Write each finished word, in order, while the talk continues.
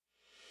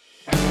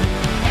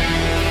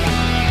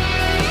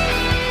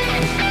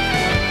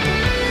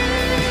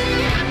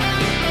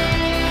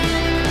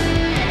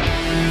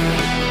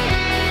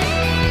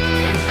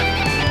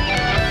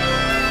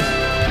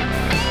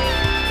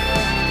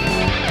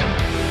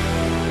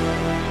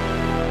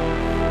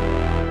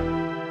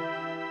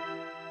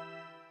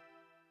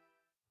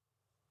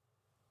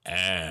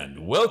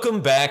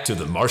welcome back to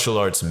the Martial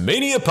Arts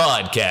Mania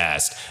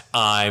podcast.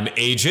 I'm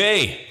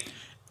AJ.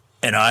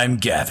 And I'm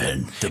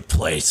Gavin, the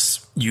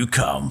place you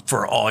come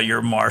for all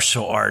your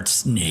martial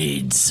arts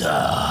needs.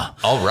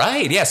 All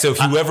right, yeah, so if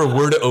you ever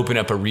were to open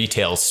up a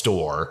retail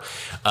store,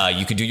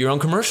 you could do your own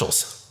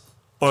commercials.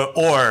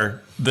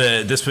 Or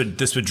this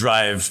would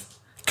drive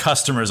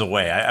customers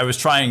away.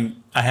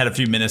 I had a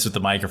few minutes with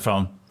the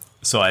microphone,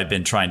 so I've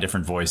been trying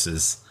different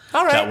voices.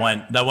 All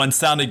right. That one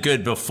sounded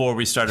good before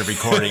we started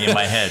recording in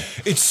my head.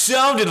 It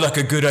sounded like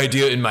a good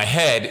idea in my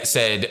head,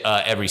 said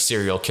every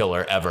serial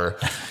killer ever.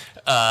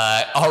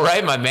 All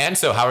right, my man.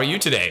 So how are you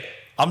today?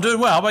 I'm doing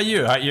well. How about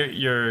you? How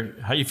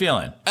you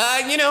feeling?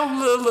 A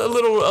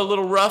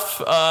little rough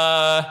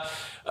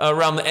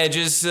around the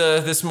edges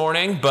this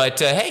morning, but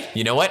hey,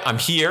 you know what? I'm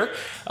here.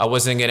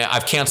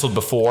 I've canceled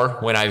before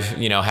when I've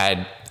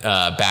had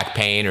back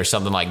pain or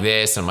something like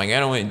this. I'm like, I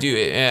don't want to do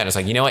it. And it's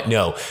like, you know what?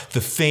 No,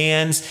 the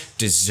fans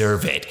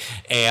deserve it.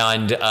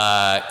 And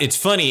it's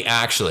funny,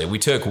 actually, we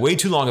took way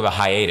too long of a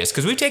hiatus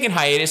because we've taken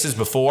hiatuses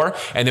before.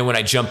 And then when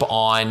I jump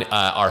on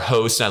our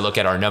host and I look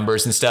at our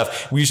numbers and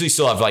stuff, we usually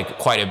still have like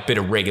quite a bit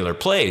of regular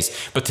plays.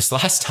 But this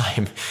last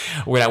time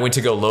when I went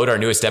to go load our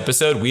newest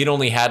episode, we had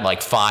only had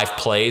like 5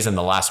 plays in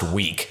the last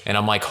week. And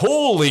I'm like,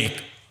 holy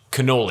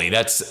cannoli,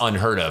 that's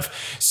unheard of.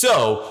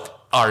 So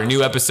our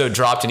new episode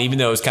dropped, and even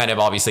though it's kind of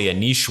obviously a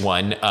niche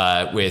one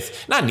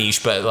with, not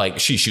niche, but like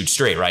She Shoots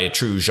Straight, right? A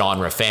true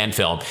genre fan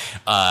film.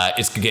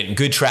 It's getting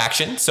good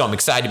traction. So I'm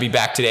excited to be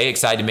back today,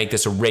 excited to make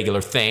this a regular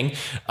thing.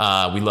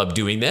 We love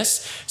doing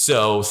this.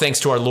 So thanks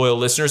to our loyal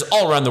listeners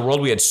all around the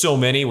world. We had so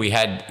many. We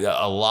had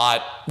a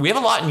lot. We have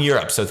a lot in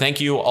Europe. So thank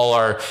you, all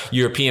our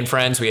European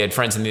friends. We had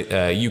friends in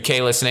the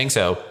UK listening.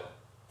 So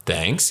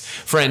thanks.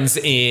 Friends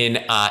in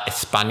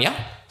España.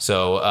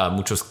 So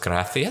muchas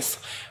gracias.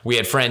 We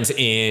had friends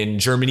in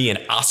Germany and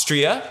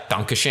Austria.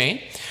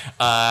 Dankeschön.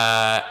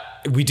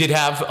 We did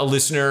have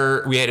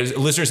we had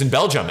listeners in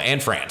Belgium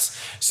and France.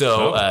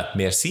 So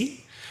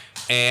merci.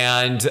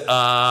 And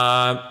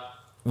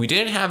we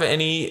didn't have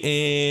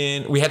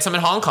any we had some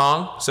in Hong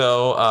Kong.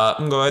 So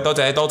and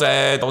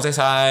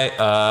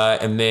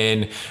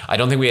then I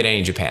don't think we had any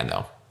in Japan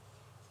though.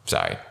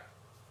 Sorry.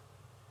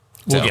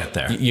 We'll get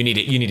there. You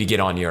need to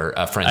get on your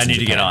friends. I need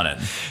to get on it.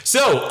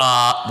 So,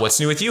 what's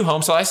new with you,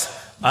 Home Slice?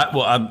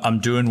 I'm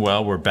doing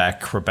well. We're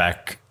back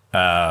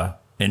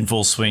in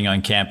full swing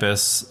on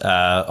campus.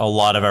 A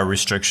lot of our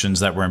restrictions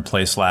that were in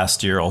place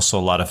last year, also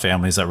a lot of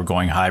families that were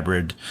going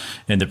hybrid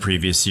in the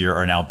previous year,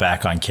 are now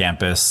back on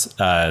campus.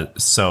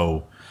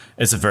 So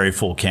it's a very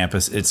full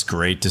campus. It's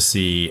great to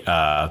see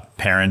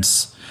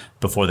parents.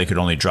 Before they could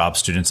only drop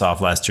students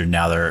off last year,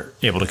 now they're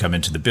able to come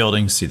into the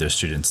building, see their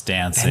students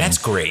dancing. And that's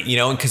great,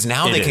 because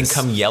now they can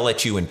come yell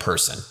at you in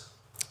person.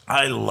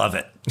 I love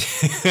it.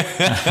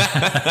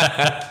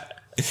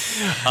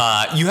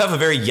 You have a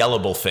very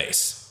yellable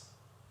face.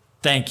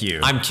 Thank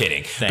you. I'm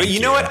kidding. But you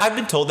know what? I've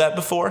been told that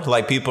before.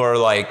 Like, people are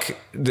like,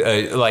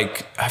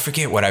 I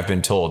forget what I've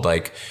been told,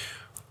 like,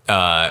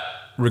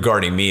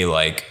 regarding me,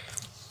 like,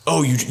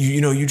 oh,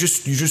 you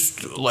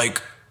just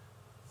like,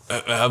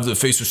 have the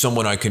face of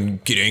someone I can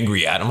get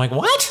angry at. I'm like,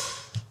 what?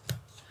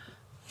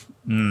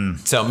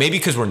 So maybe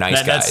because we're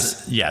nice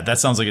guys. That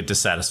sounds like a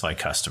dissatisfied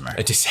customer.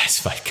 A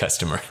dissatisfied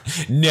customer.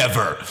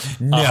 Never.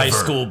 A high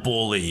school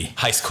bully.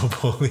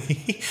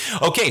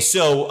 Okay,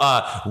 so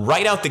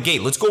right out the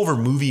gate, let's go over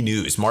movie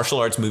news, martial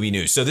arts movie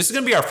news. So this is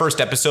going to be our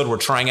first episode. We're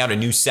trying out a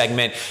new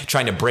segment,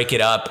 trying to break it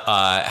up,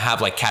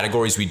 have like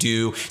categories we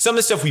do. Some of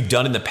the stuff we've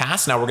done in the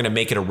past, now we're going to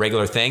make it a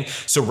regular thing.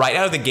 So right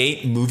out of the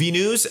gate, movie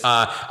news.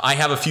 I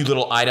have a few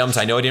little items.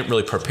 I know I didn't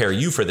really prepare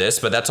you for this,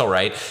 but that's all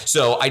right.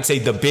 So I'd say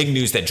the big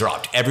news that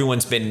dropped.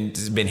 Everyone's been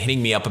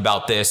hitting me up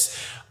about this.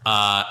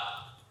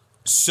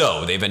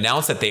 So they've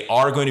announced that they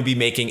are going to be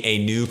making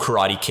a new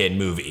Karate Kid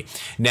movie.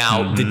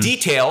 Now, the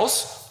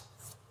details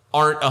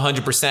aren't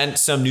 100%.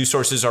 Some news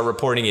sources are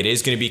reporting it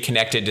is going to be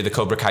connected to the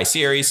Cobra Kai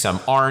series. Some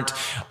aren't.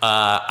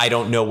 I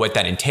don't know what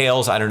that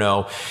entails. I don't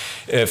know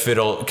if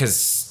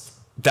because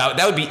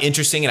that would be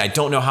interesting. And I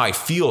don't know how I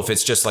feel if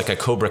it's just like a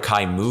Cobra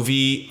Kai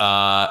movie.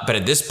 But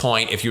at this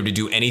point, if you were to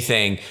do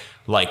anything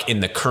like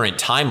in the current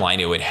timeline,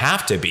 it would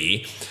have to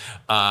be.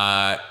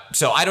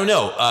 So I don't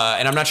know.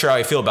 And I'm not sure how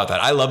I feel about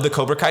that. I love the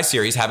Cobra Kai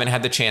series. Haven't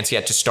had the chance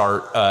yet to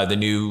start the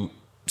new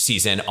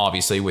season,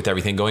 obviously, with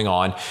everything going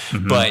on.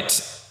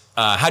 But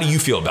how do you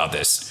feel about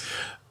this?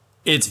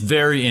 It's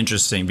very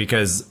interesting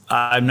because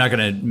I'm not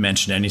going to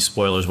mention any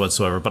spoilers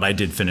whatsoever, but I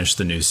did finish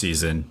the new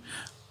season.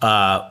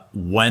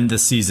 When the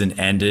season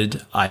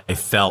ended, I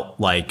felt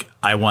like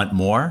I want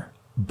more,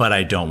 but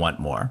I don't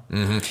want more.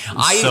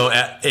 So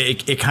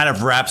it kind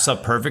of wraps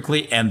up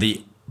perfectly,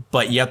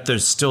 but yet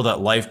there's still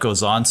that life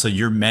goes on. So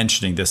you're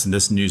mentioning this and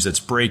this news that's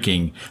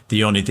breaking.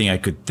 The only thing I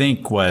could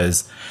think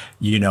was,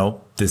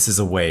 this is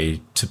a way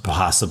to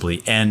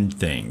possibly end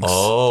things.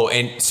 Oh,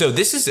 and so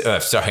this is,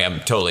 sorry, I'm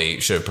totally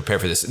should have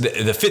prepared for this. The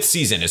 5th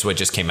season is what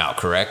just came out,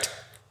 correct?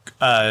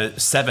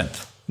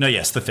 7th. No,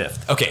 yes, the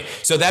 5th. Okay,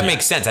 so that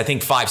makes sense. I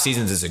think 5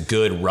 seasons is a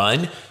good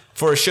run.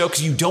 for a show,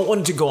 because you don't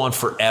want it to go on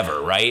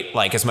forever, right?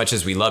 Like, as much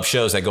as we love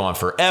shows that go on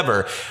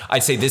forever,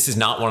 I'd say this is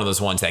not one of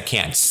those ones that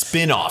can.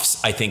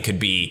 Spin-offs, I think, could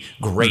be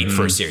great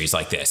for a series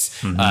like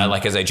this.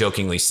 Like, as I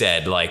jokingly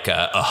said, like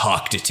a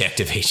Hawk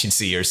Detective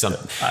Agency or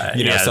something,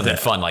 something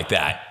fun like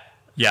that.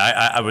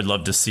 Yeah, I would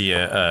love to see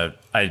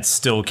I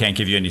still can't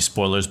give you any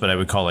spoilers, but I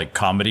would call it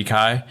Comedy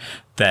Kai,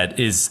 that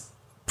is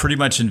pretty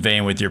much in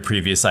vein with your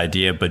previous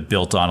idea, but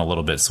built on a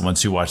little bit. So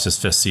once you watch this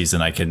 5th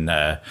season, I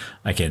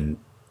can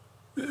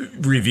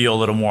reveal a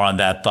little more on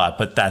that thought,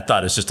 but that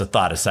thought is just a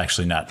thought. It's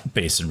actually not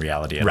based in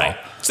reality at all.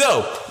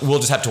 So we'll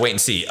just have to wait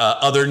and see.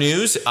 Other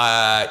news,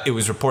 it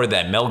was reported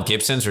that Mel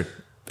Gibson's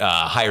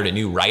hired a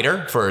new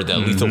writer for the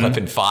Lethal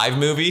Weapon 5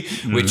 movie,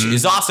 which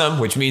is awesome,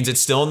 which means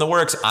it's still in the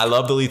works. I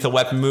love the Lethal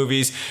Weapon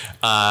movies.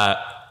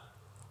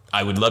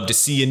 I would love to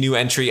see a new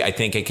entry. I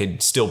think it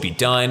could still be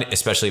done,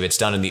 especially if it's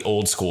done in the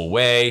old school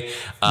way.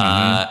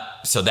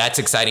 So that's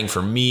exciting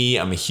for me.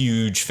 I'm a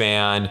huge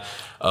fan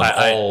of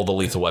all the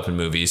Lethal Weapon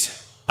movies.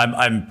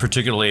 I'm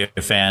particularly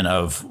a fan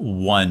of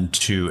 1,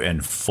 2,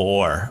 and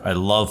 4. I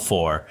love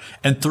 4.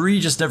 And 3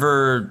 just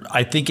never,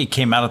 I think it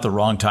came out at the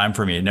wrong time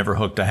for me. It never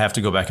hooked. I have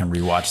to go back and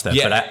rewatch that.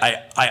 Yeah.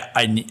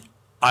 But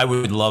I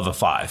would love a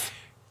 5.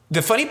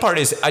 The funny part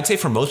is, I'd say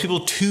for most people,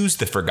 2's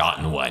the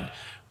forgotten one.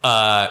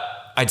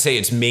 I'd say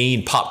its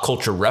main pop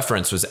culture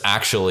reference was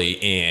actually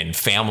in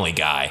Family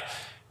Guy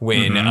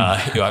when,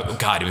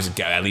 God, it was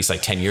at least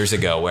like 10 years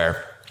ago,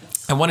 where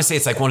I want to say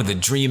it's like one of the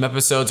dream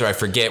episodes, or I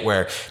forget,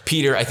 where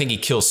Peter, I think he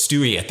kills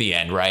Stewie at the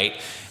end, right?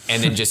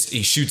 And then just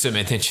he shoots him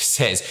and then just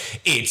says,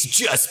 "It's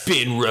just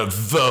been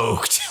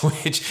revoked,"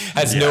 which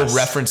has no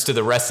reference to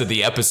the rest of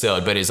the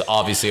episode, but is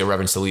obviously a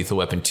reference to Lethal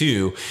Weapon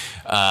 2,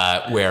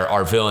 where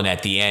our villain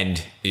at the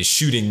end is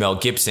shooting Mel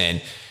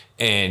Gibson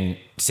and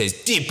says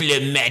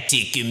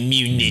 "diplomatic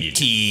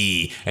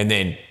immunity," and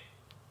then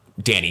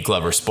Danny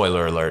Glover,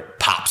 spoiler alert,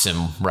 pops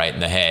him right in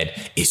the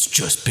head. "It's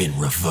just been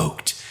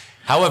revoked."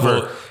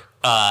 However,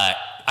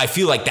 I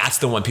feel like that's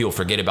the one people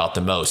forget about the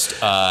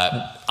most.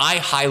 I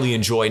highly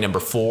enjoy number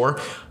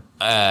 4.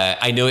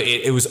 I know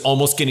it was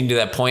almost getting to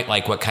that point,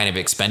 like what kind of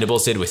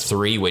Expendables did with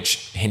 3, which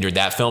hindered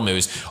that film. It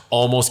was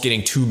almost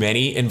getting too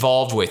many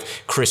involved with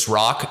Chris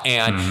Rock.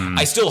 And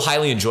I still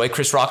highly enjoy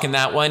Chris Rock in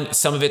that one.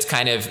 Some of it's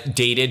kind of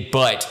dated,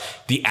 but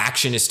the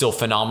action is still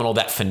phenomenal.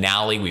 That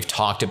finale, we've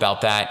talked about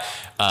that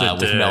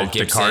with Mel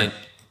Gibson.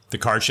 The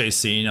car chase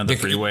scene on the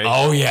freeway.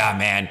 Oh, yeah,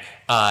 man.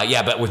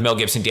 But with Mel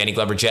Gibson, Danny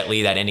Glover, Jet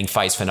Li, that ending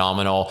fight's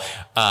phenomenal.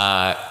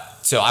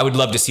 So I would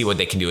love to see what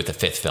they can do with the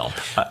 5th film.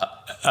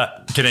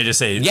 Can I just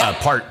say,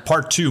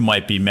 part 2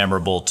 might be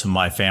memorable to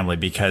my family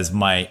because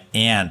my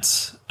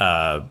aunt's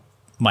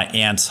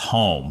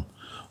home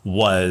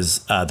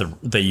was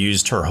they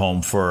used her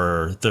home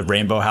for the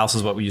Rainbow House,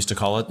 is what we used to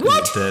call it.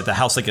 What? The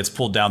house that gets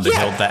pulled down the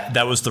hill.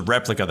 That was the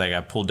replica that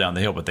got pulled down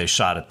the hill, but they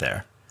shot it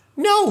there.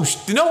 No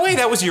way.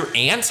 That was your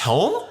aunt's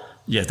home?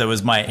 Yeah, that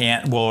was my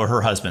aunt. Well,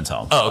 her husband's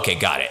home. Oh, okay,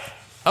 got it.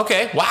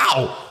 Okay,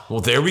 wow. Well,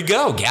 there we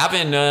go.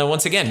 Gavin,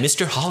 once again,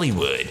 Mr.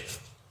 Hollywood.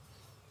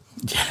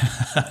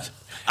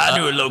 I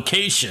knew a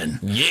location.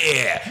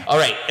 Yeah. All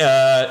right.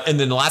 And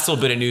then the last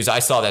little bit of news I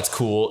saw that's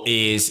cool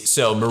is,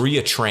 so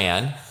Maria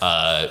Tran,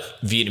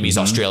 Vietnamese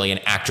Australian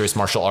actress,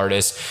 martial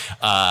artist,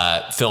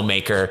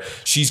 filmmaker,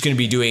 she's going to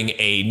be doing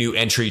a new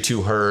entry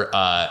to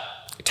her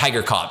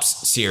Tiger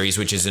Cops series,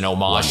 which is an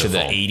homage to the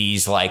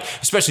 80s, like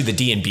especially the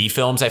D&B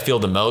films. I feel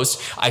the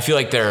most. I feel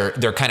like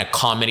they're kind of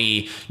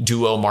comedy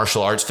duo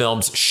martial arts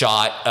films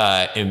shot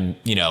and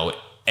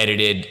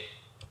edited,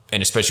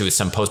 and especially with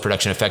some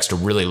post-production effects to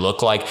really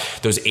look like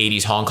those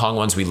 80s Hong Kong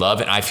ones we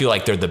love. And I feel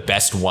like they're the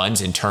best ones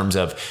in terms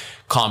of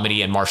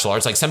comedy and martial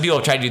arts. Like, some people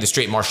have tried to do the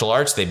straight martial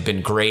arts. They've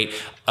been great.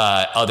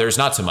 Others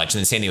not so much.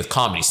 And the same thing with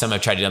comedy. Some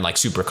have tried to do like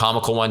super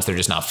comical ones. They're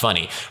just not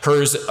funny.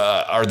 Hers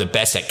are the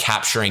best at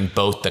capturing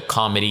both the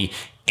comedy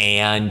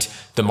and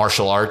the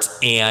martial arts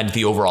and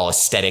the overall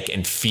aesthetic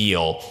and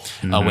feel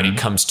when it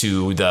comes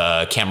to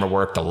the camera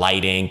work, the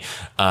lighting,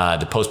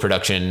 the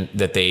post-production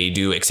that they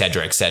do, et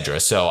cetera, et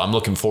cetera. So I'm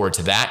looking forward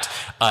to that.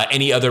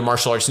 Any other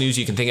martial arts news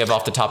you can think of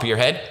off the top of your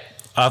head?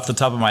 Off the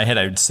top of my head,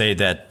 I would say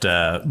that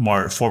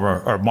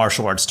former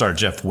martial arts star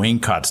Jeff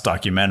Wincot's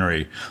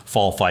documentary,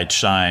 Fall, Fight,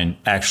 Shine,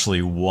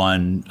 actually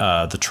won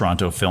the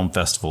Toronto Film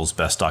Festival's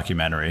Best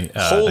Documentary.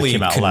 Holy that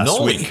came out cannoli.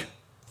 last week.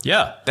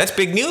 Yeah. That's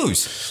big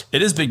news.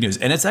 It is big news.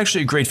 And it's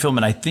actually a great film.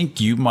 And I think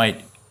you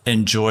might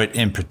enjoy it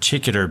in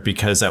particular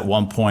because at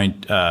one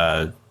point,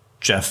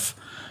 Jeff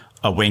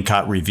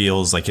Wincott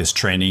reveals like his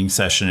training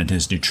session and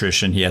his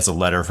nutrition. He has a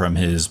letter from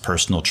his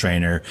personal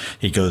trainer.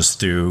 He goes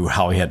through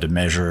how he had to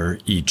measure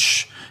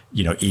each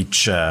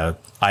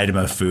item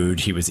of food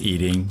he was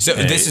eating. So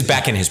this is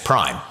back in his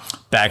prime.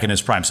 Back in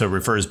his prime. So it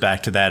refers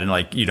back to that. And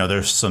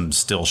there's some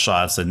still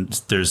shots and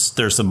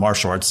there's some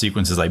martial arts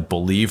sequences, I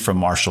believe, from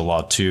Martial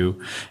Law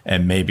 2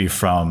 and maybe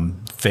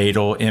from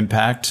Fatal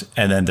Impact.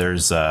 And then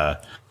there's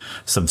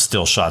some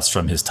still shots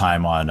from his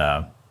time on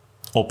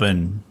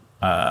Open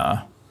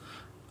Fire.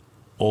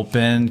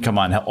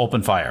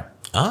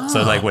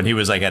 So like when he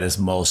was like at his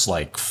most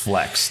like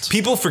flexed.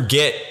 People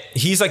forget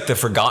he's like the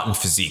forgotten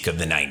physique of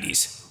the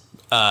 90s.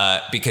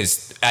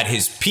 Because at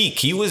his peak,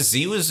 he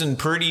was in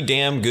pretty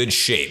damn good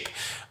shape.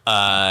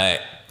 I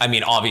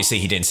mean, obviously,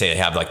 he didn't say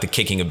have like the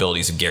kicking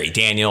abilities of Gary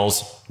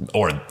Daniels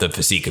or the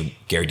physique of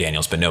Gary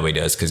Daniels, but nobody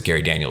does because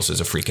Gary Daniels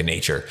is a freak of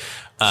nature.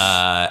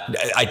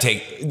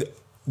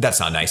 That's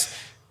not nice.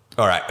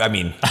 All right. I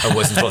mean, I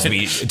wasn't supposed to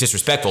be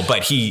disrespectful,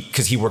 but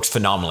because he works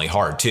phenomenally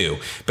hard too,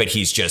 but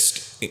he's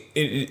just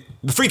the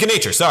freak of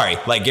nature. Sorry.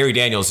 Like Gary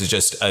Daniels is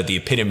just the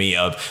epitome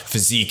of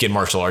physique and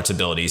martial arts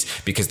abilities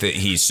because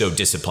he's so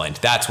disciplined.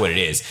 That's what it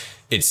is.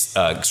 It's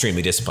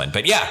extremely disciplined.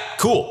 But yeah,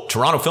 cool.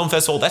 Toronto Film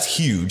Festival. That's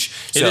huge.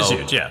 It is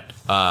huge.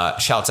 Yeah.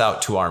 Shouts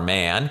out to our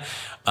man,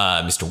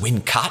 Mr.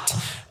 Wincott.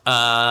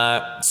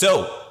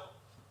 So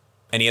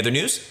any other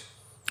news?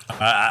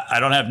 I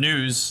don't have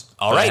news.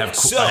 All right.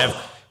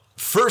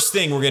 First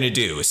thing we're going to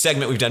do, a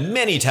segment we've done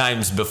many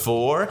times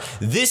before.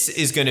 This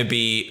is going to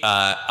be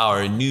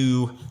our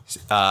new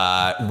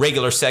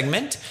regular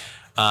segment.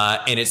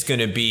 And it's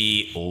going to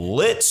be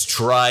Let's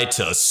Try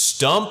to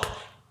Stump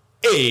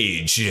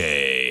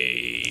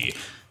AJ.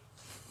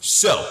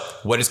 So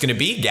what it's going to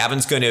be,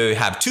 Gavin's going to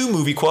have 2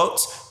 movie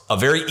quotes, a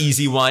very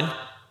easy one,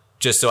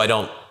 just so I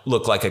don't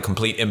look like a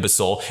complete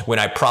imbecile when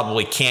I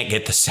probably can't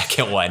get the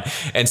second one.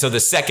 And so the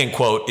second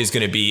quote is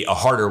going to be a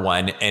harder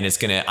one, and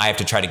I have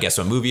to try to guess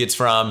what movie it's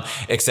from,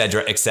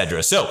 etc.,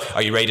 etc. So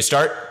are you ready to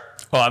start?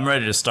 Oh, I'm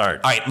ready to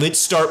start. All right, let's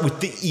start with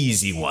the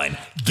easy one.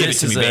 Give it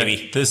to me,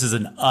 baby. This is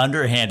an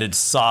underhanded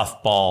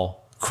softball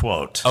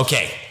quote.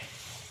 Okay.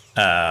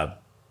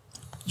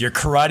 Your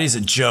karate's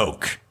a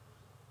joke.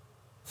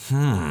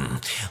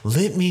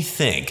 Let me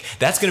think.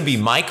 That's going to be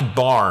Mike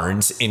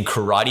Barnes in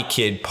Karate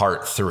Kid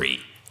Part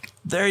 3.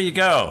 There you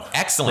go.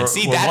 Excellent.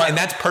 And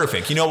that's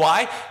perfect. You know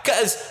why?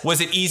 Because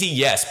was it easy?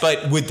 Yes.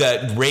 But would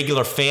the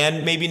regular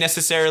fan maybe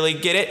necessarily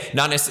get it?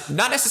 Not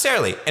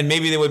necessarily. And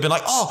maybe they would have been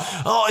like,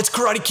 oh, it's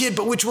Karate Kid,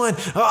 but which one?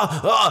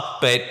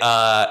 But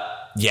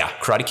yeah,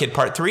 Karate Kid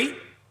Part 3,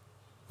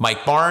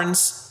 Mike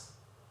Barnes.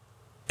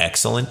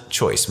 Excellent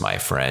choice, my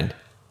friend.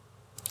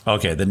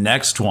 Okay, the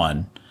next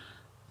one,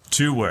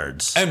 2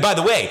 words. And by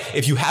the way,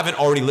 if you haven't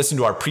already listened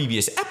to our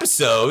previous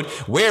episode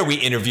where we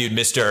interviewed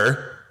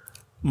Mr.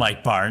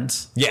 Mike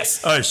Barnes.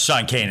 Yes. Oh,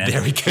 Sean Kanan.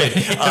 Very good.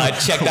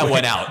 Check that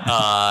one out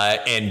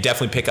and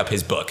definitely pick up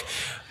his book.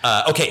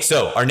 Okay,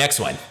 so our next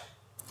one.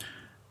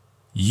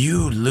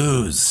 You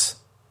lose.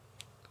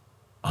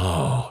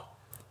 Oh.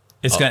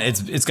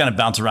 It's gonna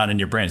bounce around in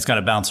your brain. It's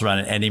gonna bounce around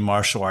in any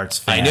martial arts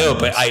fan. I know,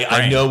 but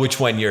I know which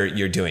one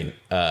you're doing.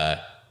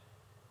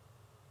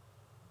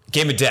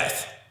 Game of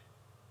Death.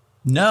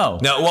 No.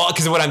 Well,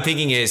 because what I'm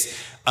thinking is,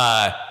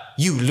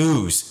 you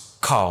lose,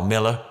 Carl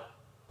Miller.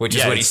 Which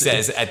is what he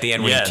says at the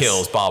end when he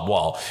kills Bob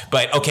Wall.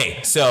 But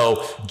okay,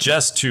 so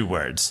just 2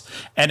 words.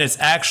 And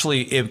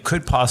it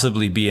could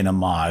possibly be an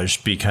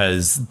homage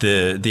because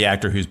the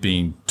actor who's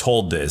being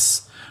told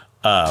this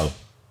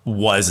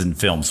was in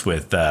films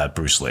with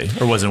Bruce Lee,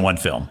 or was in one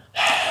film.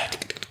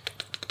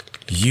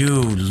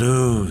 You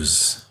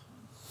lose.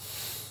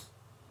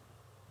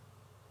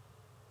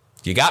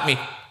 You got me.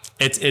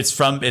 It's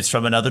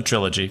from another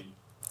trilogy.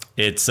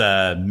 It's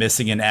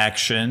Missing in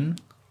Action.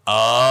 2.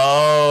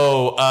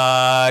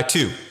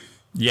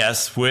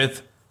 Yes,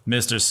 with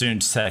Mr. Soon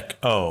Tek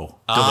O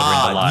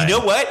delivering the line. You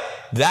know what?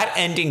 That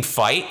ending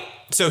fight.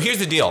 So here's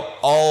the deal.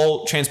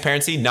 All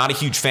transparency, not a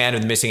huge fan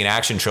of the Missing in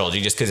Action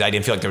trilogy just because I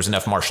didn't feel like there was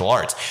enough martial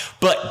arts.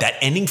 But that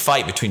ending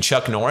fight between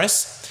Chuck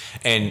Norris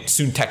and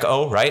Soon Tek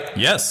O, right?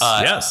 Yes,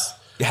 yes.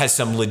 It has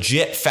some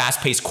legit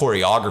fast-paced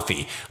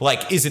choreography.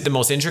 Like, is it the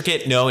most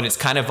intricate? No, and it's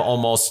kind of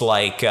almost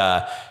like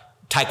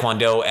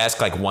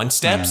Taekwondo-esque, like one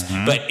steps,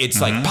 but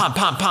it's like pom,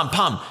 pom, pom,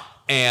 pom.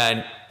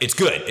 And it's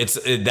good.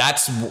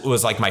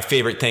 Was like my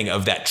favorite thing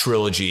of that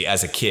trilogy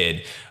as a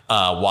kid,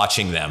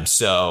 watching them.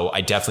 So I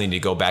definitely need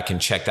to go back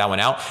and check that one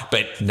out.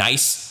 But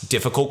nice,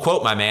 difficult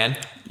quote, my man.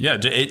 Yeah,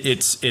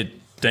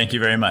 thank you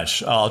very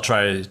much. I'll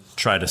try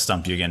to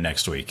stump you again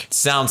next week.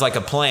 Sounds like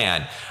a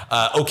plan.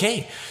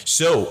 Okay,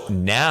 so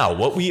now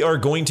what we are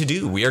going to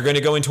do, we are going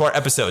to go into our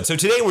episode. So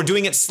today we're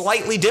doing it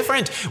slightly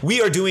different. We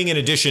are doing an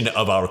edition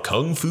of our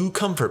Kung Fu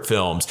Comfort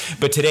Films.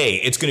 But today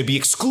it's going to be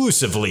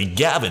exclusively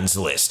Gavin's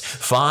list.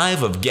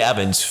 5 of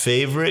Gavin's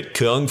favorite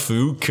Kung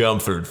Fu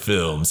Comfort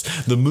Films.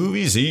 The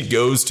movies he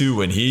goes to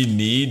when he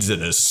needs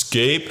an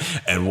escape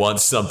and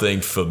wants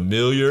something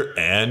familiar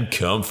and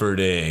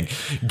comforting.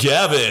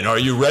 Gavin, are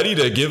you ready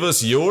to give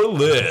us your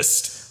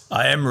list?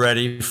 I am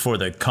ready for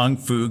the Kung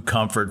Fu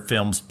Comfort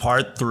Films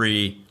Part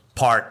 3,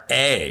 Part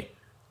A.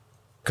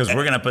 Because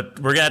we're gonna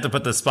have to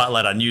put the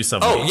spotlight on you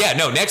someday. Oh yeah,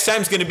 no. Next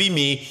time's gonna be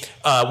me.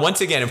 Once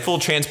again, in full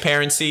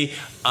transparency,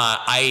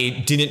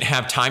 I didn't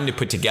have time to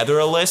put together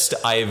a list.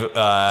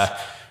 I've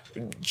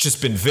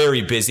just been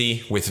very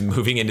busy with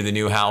moving into the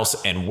new house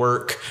and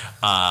work.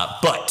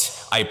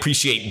 But I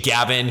appreciate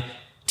Gavin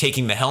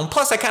taking the helm.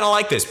 Plus, I kind of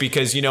like this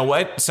because you know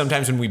what?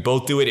 Sometimes when we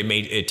both do it,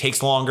 it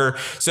takes longer.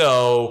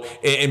 So,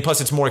 and plus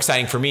it's more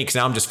exciting for me because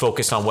now I'm just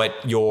focused on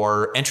what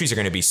your entries are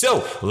going to be.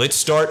 So let's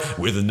start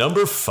with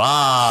number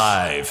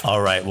 5.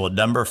 All right. Well,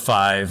 number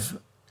 5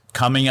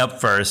 coming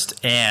up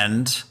first.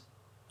 And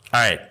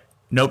all right,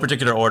 no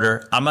particular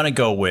order. I'm going to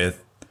go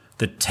with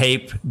the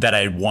tape that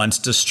I once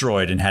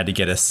destroyed and had to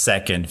get a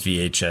second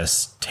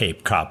VHS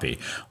tape copy.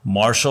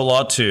 Martial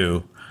Law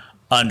 2,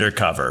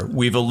 Undercover.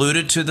 We've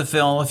alluded to the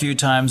film a few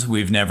times.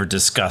 We've never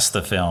discussed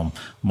the film.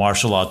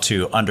 Martial Law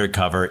 2,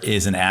 Undercover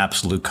is an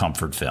absolute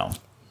comfort film.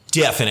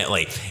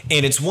 Definitely.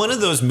 And it's one of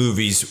those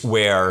movies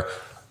where,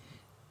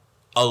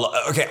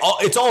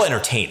 it's all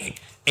entertaining.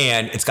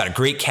 And it's got a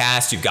great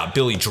cast. You've got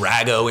Billy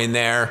Drago in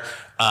there.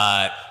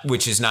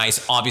 Which is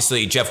nice.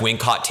 Obviously, Jeff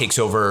Wincott takes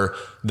over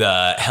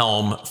the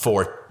helm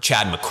for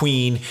Chad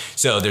McQueen,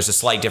 so there's a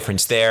slight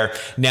difference there.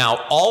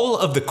 Now, all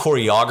of the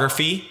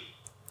choreography,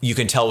 you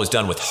can tell, was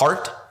done with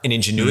heart and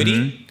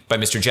ingenuity by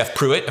Mr. Jeff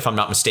Pruitt, if I'm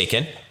not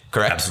mistaken.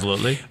 Correct?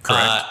 Absolutely.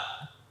 Correct.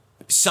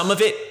 Some of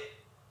it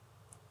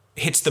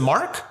hits the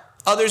mark,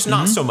 others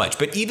not so much.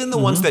 But even the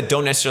ones that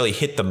don't necessarily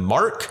hit the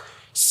mark,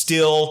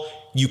 still,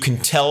 you can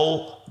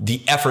tell the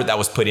effort that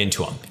was put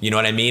into them. You know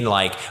what I mean?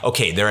 Like,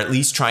 okay, they're at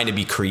least trying to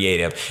be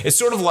creative. It's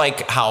sort of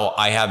like how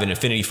I have an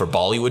affinity for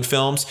Bollywood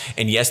films.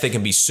 And yes, they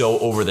can be so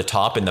over the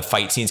top and the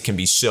fight scenes can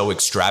be so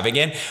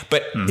extravagant,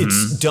 but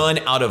it's done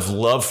out of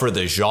love for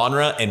the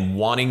genre and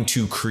wanting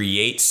to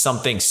create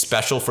something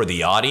special for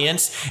the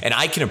audience. And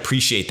I can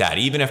appreciate that,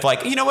 even if,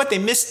 like, you know what, they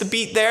missed the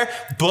beat there,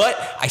 but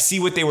I see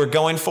what they were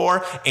going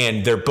for.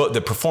 And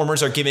the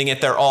performers are giving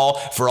it their all.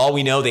 For all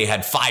we know, they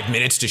had 5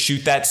 minutes to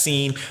shoot that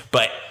scene,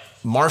 but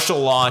Martial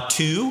Law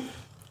 2,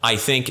 I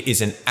think, is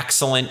an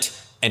excellent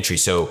entry.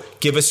 So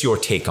give us your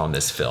take on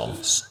this film.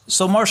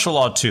 So Martial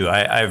Law 2,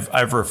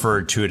 I've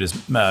referred to it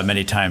as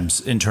many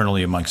times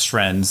internally amongst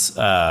friends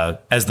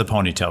as the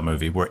ponytail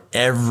movie, where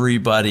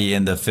everybody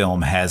in the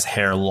film has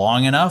hair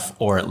long enough,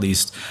 or at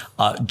least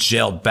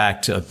gelled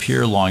back to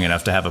appear long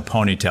enough to have a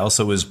ponytail.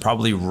 So it was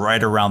probably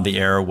right around the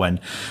era when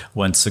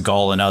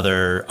Seagal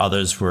and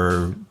others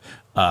were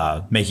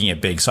making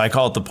it big. So I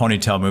call it the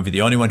ponytail movie.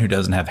 The only one who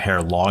doesn't have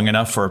hair long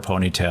enough for a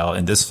ponytail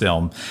in this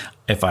film,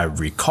 if I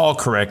recall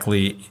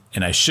correctly,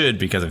 and I should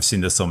because I've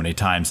seen this so many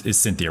times, is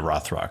Cynthia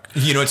Rothrock.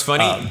 You know, it's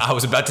funny. I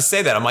was about to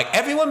say that. I'm like,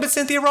 everyone but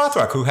Cynthia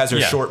Rothrock, who has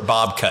her short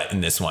bob cut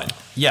in this one.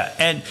 Yeah,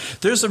 and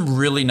there's some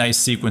really nice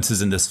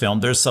sequences in this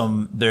film.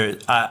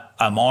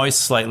 I'm always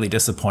slightly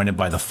disappointed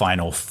by the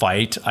final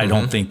fight. I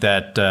don't think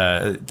that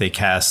they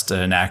cast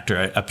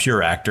a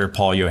pure actor,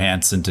 Paul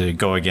Johansson, to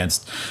go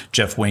against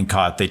Jeff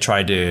Wincott. They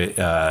tried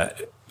to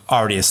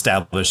already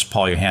established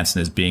Paul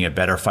Johansson as being a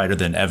better fighter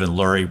than Evan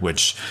Lurie,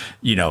 which,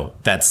 you know,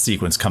 that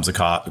sequence comes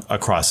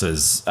across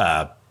as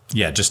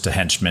just a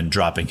henchman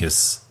dropping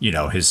his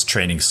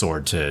training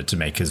sword to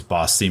make his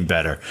boss seem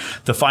better.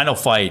 The final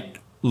fight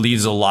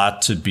leaves a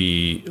lot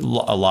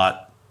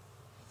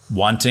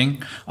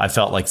wanting. I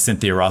felt like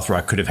Cynthia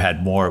Rothrock could have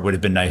had more. It would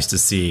have been nice to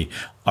see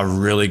a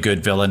really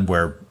good villain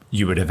where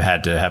you would have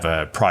had to have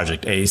a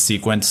Project A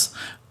sequence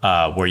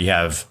where you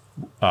have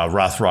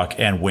Rothrock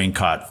and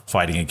Wincott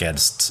fighting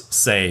against,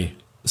 say,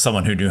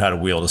 someone who knew how to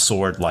wield a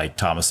sword like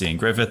Thomas Ian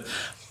Griffith.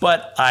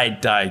 But I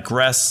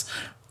digress.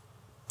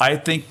 I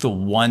think the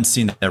one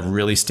scene that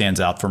really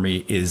stands out for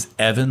me is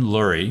Evan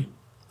Lurie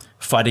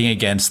fighting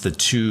against the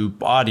 2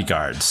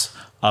 bodyguards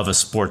of a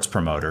sports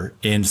promoter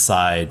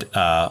inside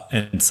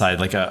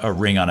like a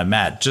ring on a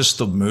mat. Just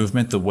the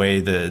movement, the way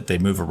that they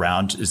move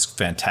around is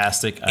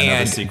fantastic.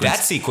 And that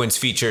sequence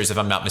features, if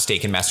I'm not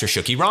mistaken, Master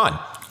Shuki Ron.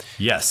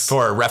 Yes.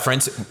 For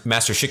reference,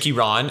 Master Shuki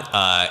Ron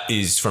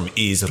is from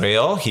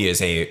Israel. He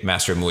is a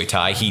master of Muay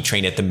Thai. He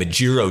trained at the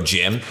Majiro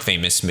Gym,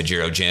 famous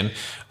Majiro Gym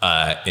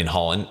in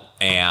Holland,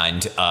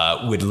 and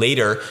would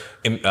later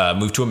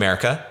moved to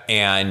America.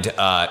 And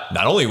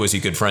not only was he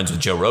good friends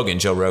with Joe Rogan,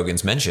 Joe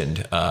Rogan's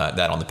mentioned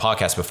that on the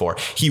podcast before,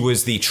 he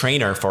was the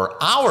trainer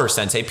for our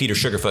sensei, Peter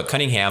Sugarfoot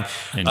Cunningham,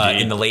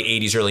 in the late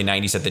 80s, early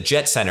 90s at the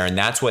Jet Center. And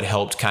that's what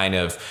helped kind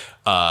of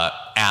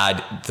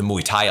add the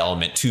Muay Thai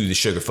element to the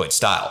Sugarfoot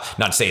style.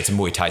 Not to say it's a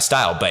Muay Thai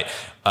style, but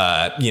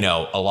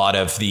a lot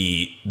of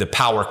the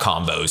power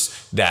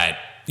combos that,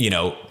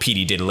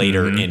 Petey did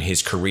later in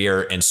his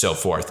career and so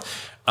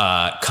forth.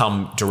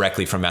 Come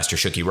directly from Master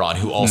Shuki Ron,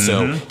 who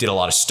also did a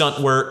lot of stunt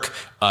work,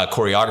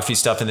 choreography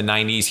stuff in the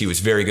 90s. He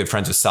was very good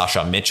friends with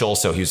Sasha Mitchell,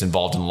 so he was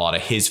involved in a lot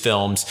of his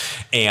films.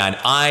 And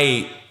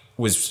I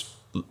was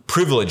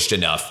privileged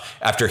enough,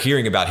 after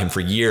hearing about him for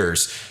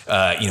years, put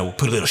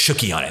a little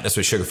Shuki on it. That's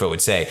what Sugarfoot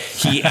would say.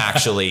 He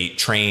actually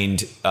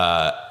trained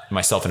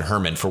myself and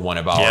Herman for one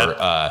of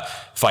our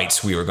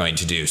fights we were going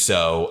to do.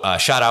 So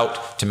shout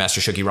out to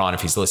Master Shuki Ron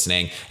if he's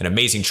listening. An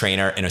amazing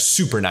trainer and a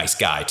super nice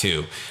guy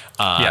too.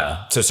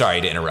 So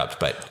sorry to interrupt,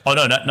 but Oh,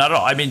 no, not at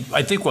all. I mean,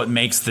 I think what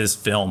makes this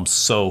film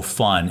so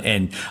fun,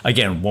 and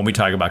again, when we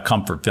talk about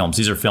comfort films,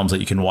 these are films that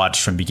you can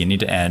watch from beginning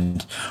to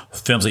end,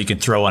 films that you can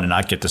throw on and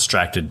not get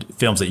distracted,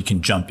 films that you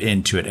can jump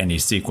into at any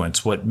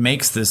sequence. What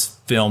makes this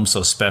film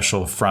so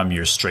special from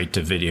your straight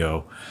to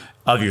video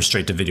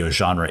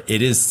genre,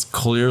 it is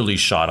clearly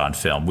shot on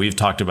film. We've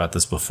talked about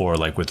this before,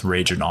 like with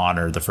Rage and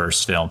Honor, the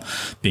first film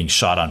being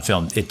shot on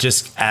film. It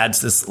just adds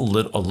this a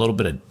little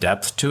bit of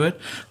depth to it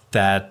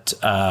that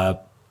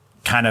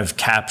kind of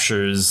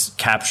captures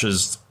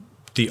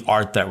the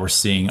art that we're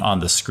seeing on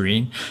the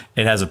screen.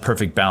 It has a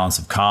perfect balance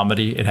of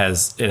comedy. It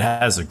has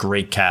a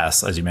great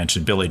cast, as you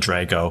mentioned, Billy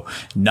Drago,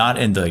 not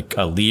in the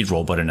lead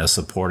role, but in a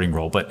supporting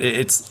role. But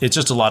it's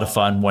just a lot of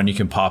fun, one you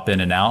can pop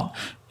in and out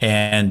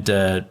and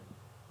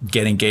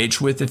get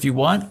engaged with if you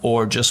want,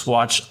 or just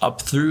watch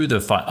up to the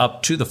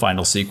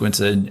final sequence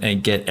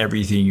and get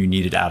everything you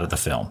needed out of the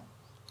film.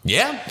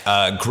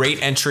 Yeah,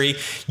 great entry.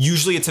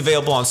 Usually it's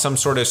available on some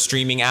sort of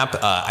streaming app.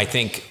 I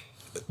think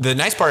the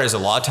nice part is a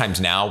lot of times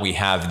now we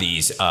have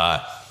these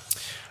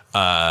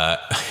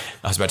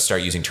I was about to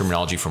start using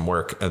terminology from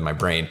work in my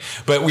brain,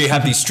 but we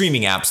have these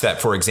streaming apps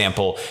that, for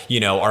example,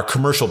 are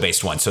commercial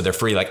based ones. So they're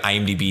free, like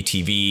IMDb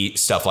TV,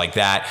 stuff like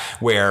that,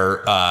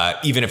 where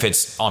even if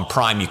it's on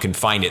Prime, you can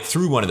find it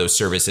through one of those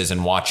services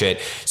and watch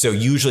it. So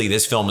usually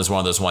this film is one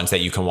of those ones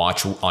that you can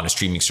watch on a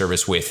streaming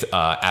service with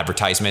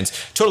advertisements.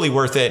 Totally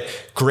worth it.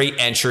 Great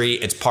entry.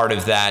 It's part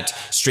of that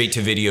straight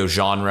to video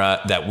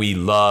genre that we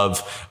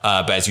love.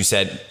 But as you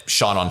said,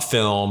 shot on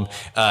film.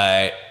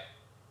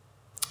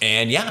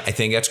 And yeah, I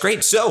think that's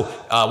great. So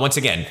once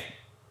again,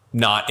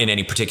 not in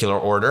any particular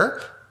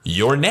order,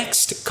 your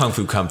next Kung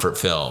Fu Comfort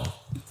film.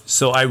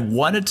 So I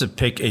wanted to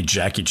pick a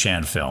Jackie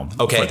Chan film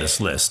for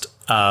this list.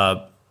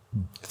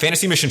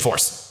 Fantasy Mission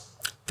Force.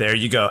 There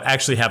you go.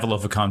 Actually have a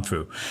love of Kung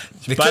Fu.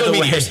 By the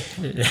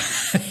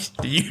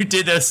way, you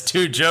did those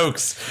two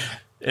jokes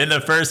in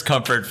the first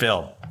Comfort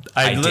film.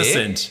 I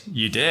listened. Did?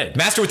 You did.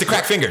 Master with the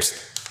cracked fingers.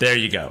 There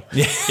you go.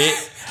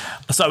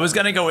 So I was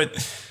going to go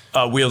with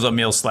Wheels on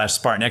Meals /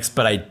 Spartan X,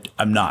 but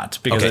I'm not,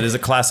 because it is a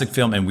classic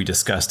film and we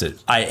discussed it.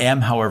 I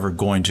am, however,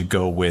 going to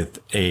go with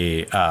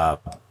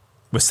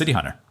with City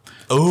Hunter.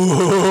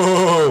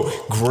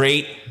 Oh,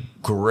 great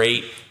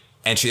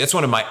entry. That's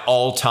one of my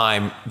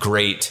all-time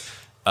great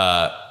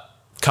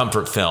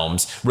comfort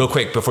films. Real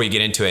quick before you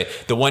get into it,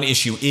 the one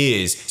issue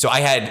is, so I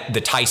had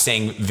the Tai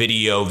Seng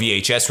video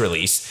VHS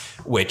release,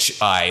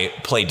 which I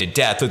played to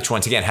death, which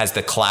once again has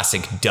the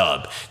classic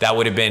dub. That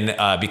would have been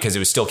because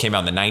it still came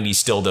out in the 90s,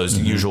 still those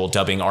usual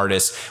dubbing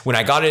artists. When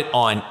I got it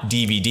on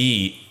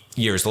DVD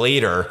years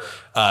later,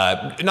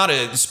 not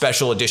a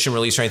special edition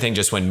release or anything,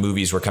 just when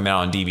movies were coming out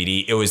on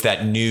DVD, it was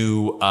that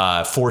new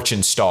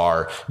Fortune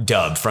Star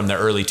dub from the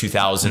early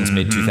 2000s,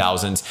 mid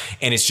 2000s,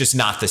 and it's just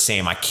not the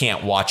same. I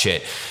can't watch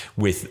it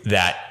with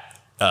that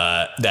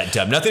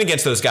dub. Nothing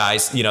against those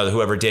guys,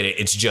 whoever did it.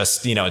 It's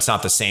just, it's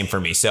not the same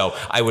for me. So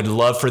I would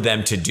love for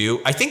them to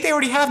do, I think they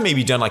already have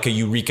maybe done like a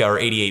Eureka or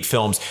 88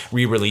 Films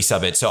re-release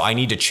of it. So I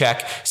need to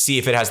check, see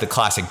if it has the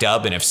classic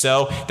dub. And if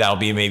so, that'll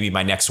be maybe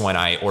my next one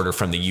I order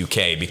from the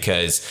UK,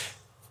 because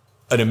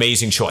an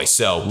amazing choice.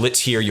 So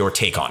let's hear your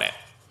take on it.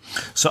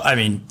 So, I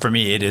mean, for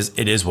me, it is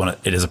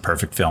a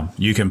perfect film.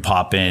 You can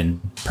pop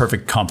in,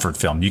 perfect comfort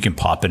film. You can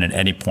pop in at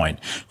any point.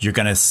 You're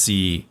going to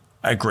see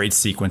a great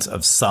sequence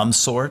of some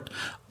sort.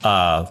 They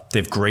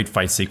have great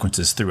fight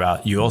sequences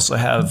throughout. You also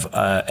have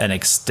an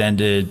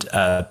extended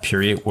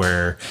period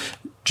where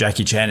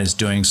Jackie Chan is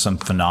doing some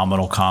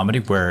phenomenal comedy,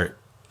 where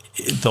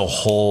the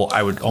whole,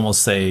 I would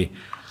almost say,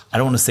 I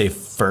don't want to say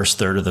first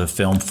third of the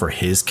film for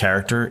his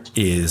character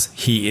is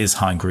he is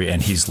hungry and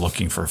he's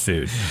looking for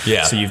food.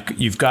 Yeah. So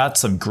you've got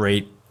some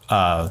great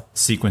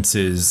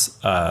sequences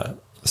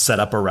set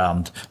up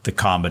around the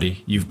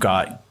comedy. You've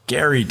got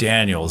Gary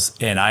Daniels,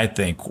 and I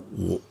think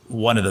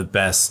one of the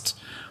best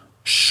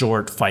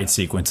short fight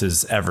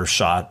sequences ever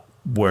shot,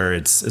 where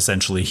it's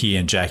essentially he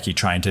and Jackie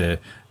trying to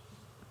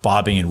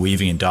bobbing and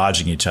weaving and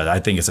dodging each other. I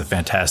think it's a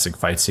fantastic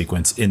fight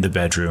sequence in the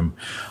bedroom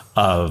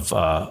of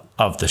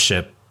the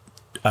ship.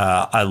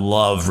 I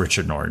love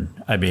Richard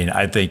Norton. I mean,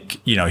 I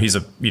think, he's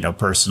a,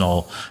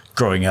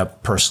 growing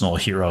up personal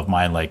hero of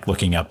mine, like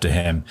looking up to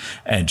him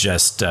and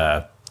just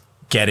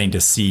getting to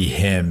see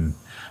him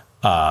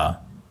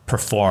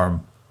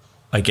perform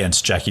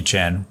against Jackie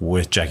Chan,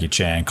 with Jackie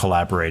Chan,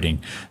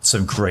 collaborating.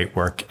 Some great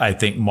work. I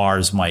think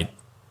Mars might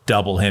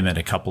double him in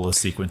a couple of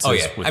sequences. Oh,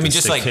 yeah. I mean,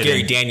 just like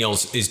Gary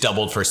Daniels is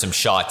doubled for some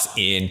shots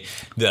in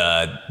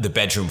the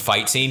bedroom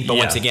fight scene. But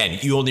once again,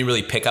 you only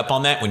really pick up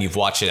on that when you've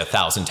watched it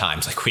 1,000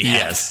 times like we have.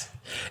 Yes.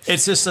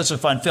 It's just such a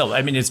fun film.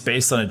 I mean, it's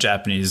based on a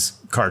Japanese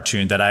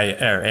cartoon or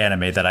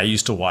anime that I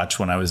used to watch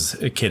when I was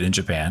a kid in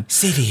Japan.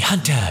 City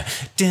Hunter.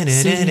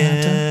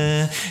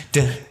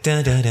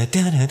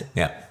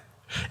 Yeah.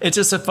 It's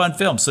just a fun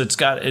film. So it's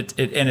got it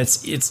and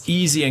it's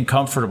easy and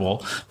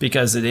comfortable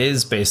because it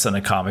is based on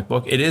a comic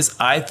book. It is,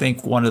 I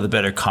think, one of the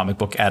better comic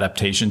book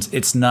adaptations.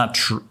 It's not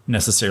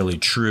necessarily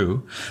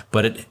true,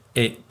 but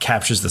it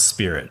captures the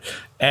spirit.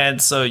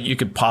 And so you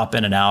could pop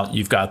in and out.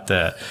 You've got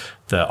the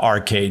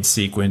arcade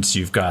sequence,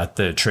 you've got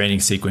the training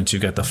sequence,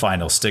 you've got the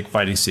final stick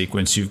fighting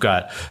sequence, you've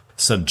got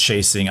some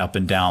chasing up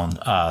and down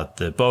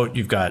the boat,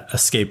 you've got a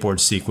skateboard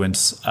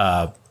sequence.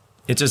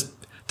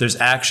 There's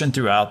action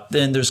throughout,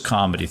 then there's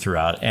comedy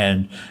throughout,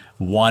 and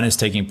one is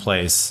taking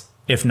place,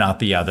 if not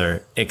the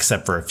other,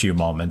 except for a few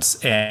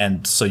moments.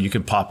 And so you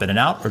can pop in and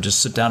out or just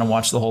sit down and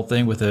watch the whole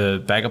thing with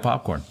a bag of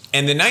popcorn.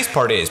 And the nice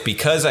part is,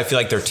 because I feel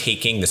like they're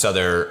taking this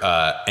other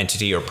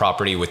entity or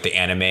property with the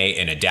anime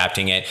and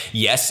adapting it,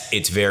 yes,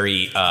 it's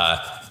very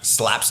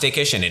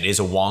slapstickish and it is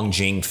a Wong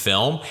Jing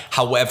film.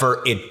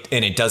 However,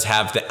 it does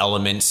have the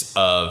elements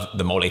of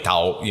the Mole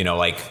Tao,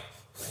 like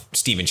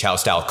Stephen Chow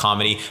style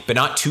comedy, but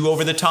not too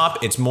over the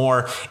top.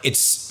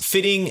 It's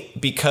fitting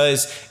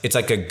because it's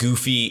like a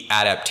goofy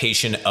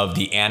adaptation of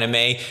the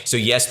anime. So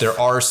yes, there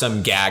are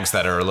some gags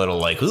that are a little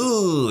like,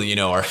 ooh,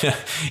 or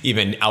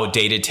even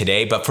outdated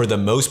today. But for the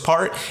most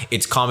part,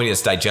 it's comedy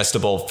that's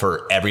digestible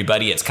for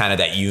everybody. It's kind of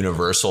that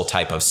universal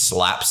type of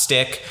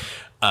slapstick.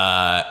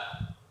 And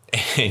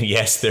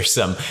yes, there's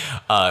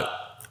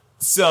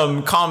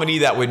some comedy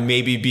that would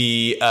maybe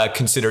be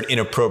considered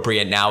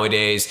inappropriate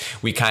nowadays.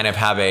 We kind of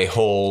have a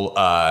whole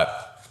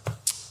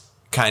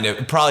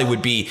probably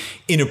would be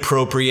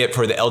inappropriate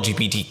for the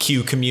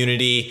LGBTQ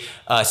community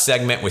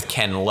segment with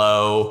Ken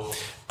Lo.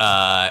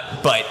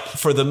 But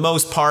for the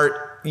most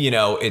part,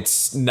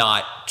 it's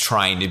not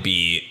trying to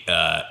be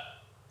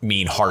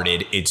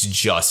mean-hearted. It's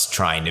just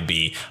trying to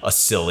be a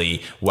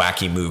silly,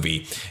 wacky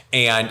movie.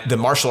 And the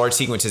martial arts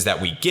sequences that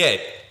we get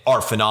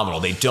are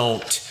phenomenal.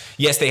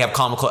 Yes, they have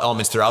comical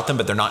elements throughout them,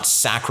 but they're not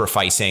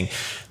sacrificing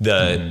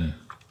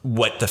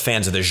what the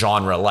fans of the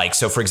genre like.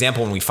 So, for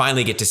example, when we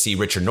finally get to see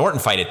Richard Norton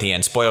fight at the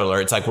end, spoiler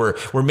alert, it's like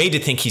we're made to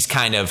think he's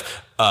kind of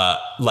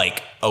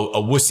like a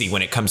wussy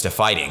when it comes to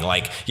fighting.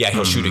 Like, yeah,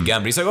 he'll shoot a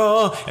gun, but he's like,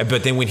 oh.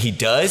 But then when he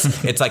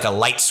does, it's like a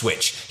light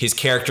switch. His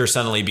character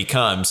suddenly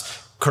becomes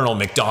Colonel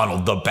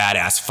McDonald, the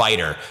badass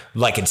fighter,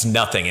 like it's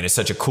nothing. And it's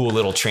such a cool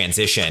little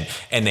transition.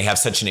 And they have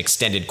such an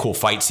extended cool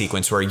fight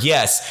sequence where,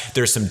 yes,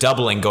 there's some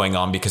doubling going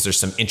on because there's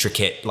some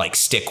intricate like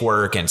stick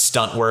work and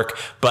stunt work,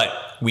 but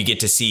we get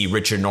to see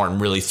Richard Norton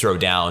really throw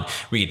down.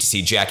 We get to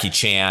see Jackie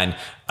Chan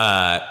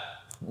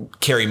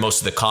carry most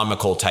of the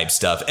comical type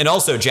stuff. And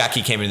also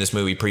Jackie came into this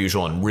movie per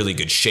usual in really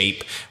good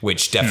shape,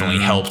 which definitely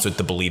helps with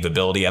the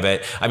believability of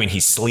it. I mean,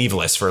 he's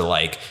sleeveless for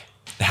like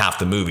half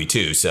the movie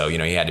too, so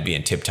he had to be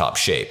in tip-top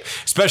shape,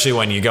 especially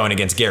when you're going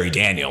against Gary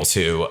Daniels,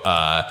 who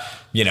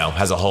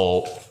has a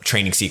whole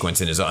training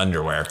sequence in his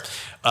underwear.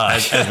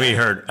 As we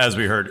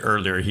heard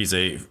earlier, he's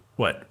a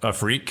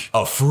freak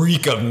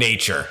of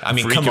nature. I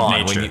mean, come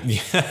on.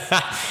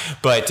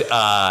 But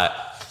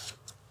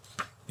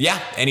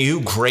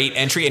anywho, great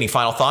entry. Any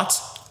final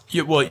thoughts?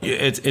 Yeah, well,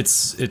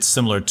 it's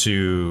similar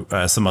to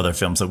some other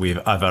films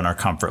that I've on our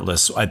comfort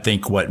list. I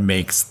think what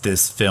makes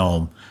this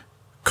film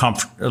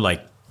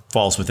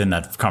falls within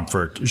that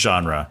comfort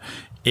genre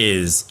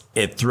is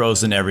it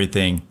throws in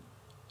everything,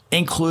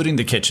 including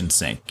the kitchen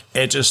sink.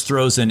 It just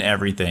throws in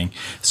everything,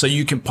 so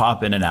you can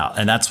pop in and out,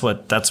 and that's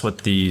what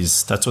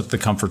the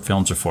comfort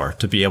films are for,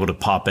 to be able to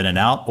pop in and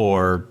out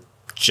or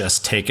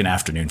just take an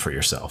afternoon for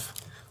yourself.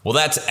 Well,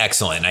 that's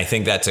excellent. I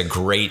think that's a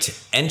great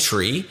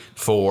entry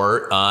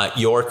for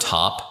your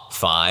top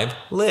 5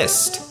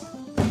 list.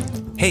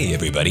 Hey,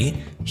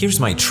 everybody.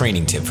 Here's my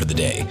training tip for the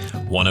day.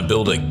 Want to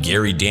build a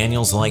Gary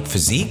Daniels-like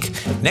physique?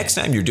 Next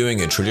time you're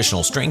doing a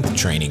traditional strength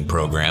training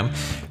program,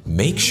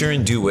 make sure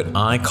and do what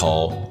I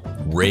call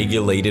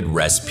regulated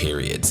rest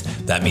periods.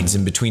 That means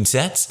in between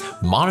sets,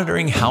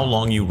 monitoring how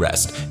long you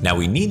rest. Now,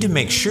 we need to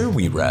make sure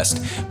we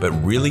rest, but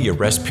really your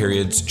rest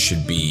periods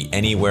should be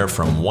anywhere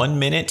from 1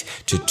 minute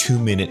to 2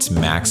 minutes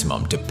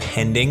maximum,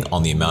 depending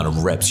on the amount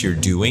of reps you're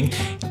doing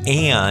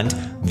and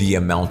the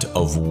amount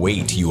of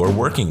weight you are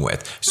working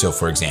with. So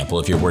for example,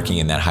 if you're working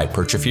in that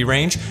hypertrophy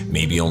range,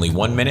 maybe only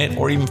 1 minute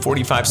or even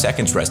 45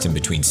 seconds rest in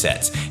between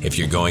sets. If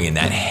you're going in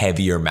that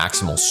heavier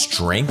maximal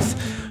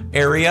strength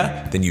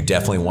area, then you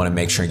definitely want to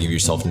make sure and give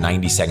yourself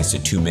 90 seconds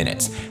to 2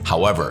 minutes.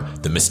 However,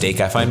 the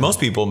mistake I find most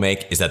people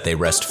make is that they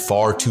rest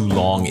far too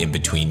long in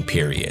between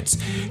periods.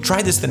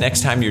 Try this the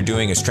next time you're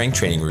doing a strength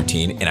training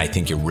routine, and I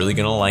think you're really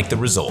going to like the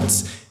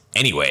results.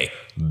 Anyway,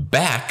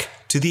 back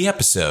to the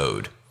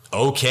episode.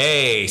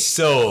 Okay,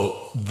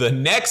 so the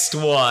next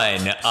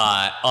one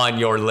on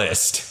your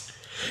list.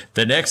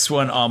 The next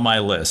one on my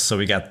list, so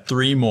we got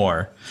 3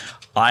 more.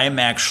 I'm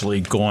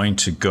actually going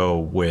to go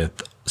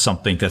with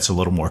something that's a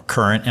little more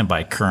current, and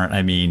by current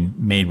I mean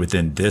made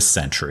within this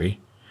century.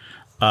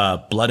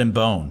 Blood and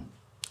Bone.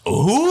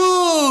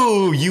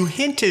 Ooh, you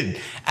hinted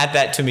at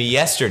that to me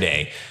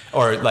yesterday.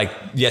 Or like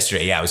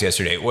yesterday, yeah, it was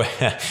yesterday.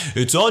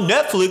 It's on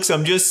Netflix,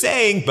 I'm just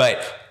saying,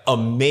 but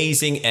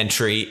amazing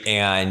entry,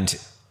 and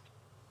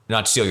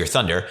not to steal your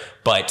thunder,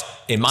 but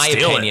in my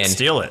opinion,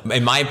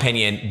 in my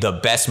opinion, the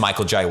best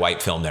Michael Jai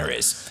White film there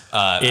is.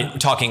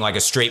 Talking like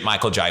a straight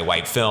Michael Jai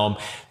White film.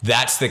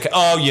 That's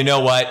you know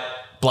what?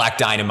 Black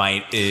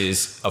Dynamite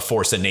is a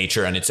force of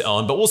nature on its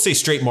own, but we'll say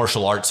straight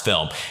martial arts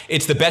film.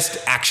 It's the best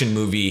action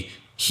movie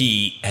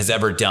he has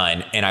ever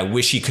done, and I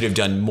wish he could have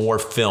done more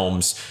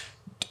films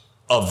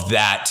of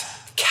that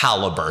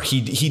caliber.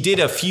 He did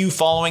a few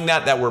following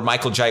that were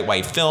Michael Jai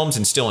White films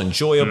and still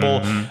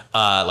enjoyable,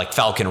 like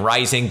Falcon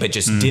Rising, but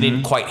just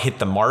didn't quite hit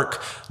the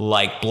mark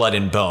like Blood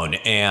and Bone.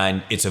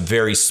 And it's a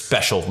very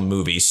special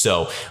movie.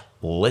 So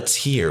let's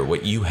hear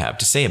what you have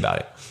to say about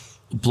it.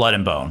 Blood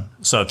and Bone.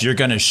 So if you're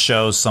going to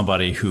show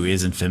somebody who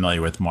isn't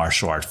familiar with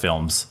martial art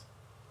films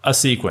a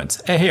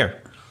sequence, hey, here,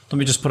 let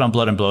me just put on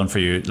Blood and Bone for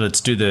you.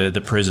 Let's do the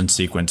prison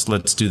sequence.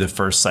 Let's do the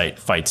first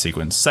fight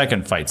sequence,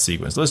 second fight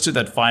sequence. Let's do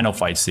that final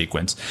fight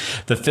sequence.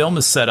 The film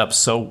is set up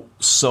so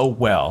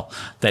well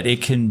that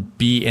it can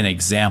be an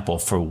example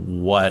for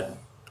what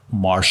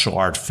martial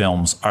art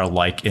films are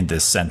like in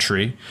this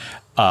century,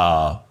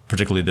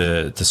 particularly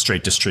the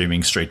straight to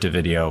streaming, straight to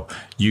video.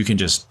 You can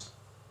just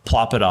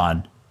plop it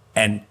on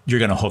and you're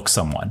going to hook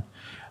someone.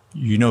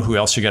 You know who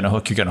else you're going to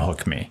hook? You're going to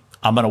hook me.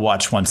 I'm going to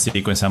watch one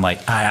sequence and I'm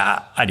like,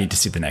 I need to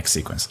see the next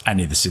sequence. I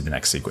need to see the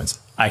next sequence.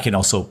 I can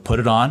also put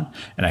it on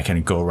and I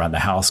can go around the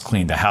house,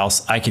 clean the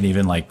house. I can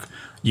even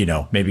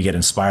maybe get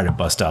inspired and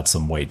bust out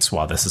some weights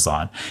while this is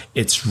on.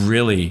 It's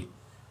really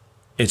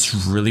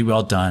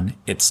well done.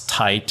 It's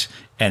tight.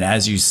 And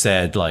as you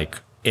said,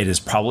 it is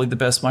probably the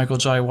best Michael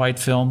Jai White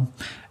film.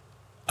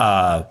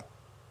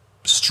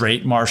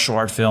 Straight martial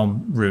art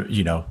film,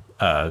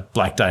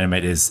 Black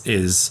Dynamite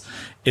is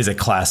a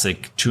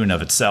classic to and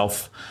of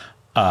itself.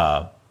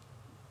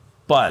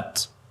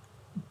 But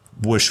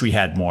wish we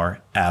had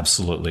more.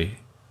 Absolutely.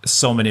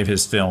 So many of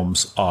his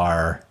films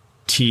are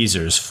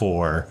teasers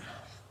for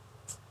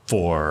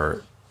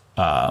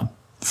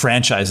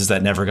franchises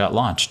that never got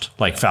launched,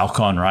 like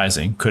Falcon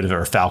Rising could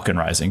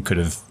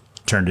have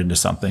turned into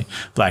something.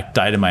 Black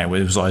Dynamite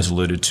was always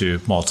alluded to.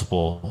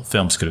 Multiple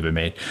films could have been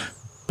made,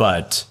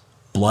 but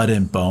Blood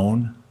and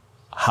Bone.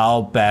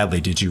 How badly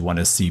did you want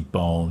to see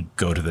Bone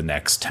go to the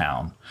next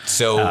town?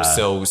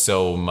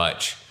 So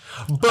much.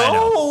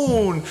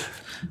 Bone!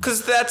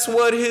 Because that's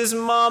what his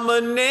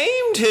mama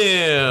named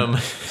him.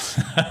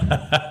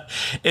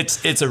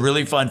 It's a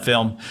really fun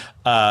film.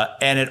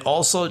 And it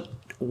also,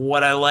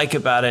 what I like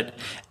about it,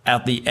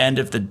 at the end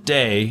of the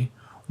day,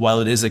 while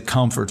it is a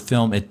comfort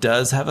film, it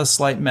does have a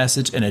slight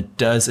message and it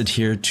does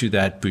adhere to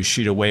that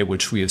Bushido way,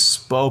 which we have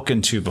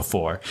spoken to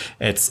before.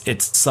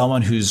 It's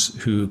someone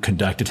who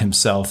conducted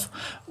himself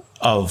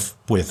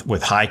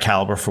with high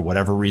caliber for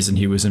whatever reason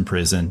he was in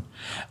prison,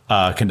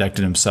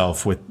 conducted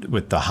himself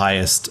with the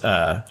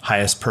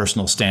highest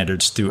personal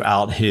standards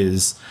throughout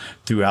his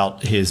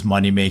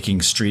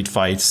money-making street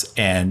fights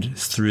and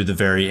through the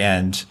very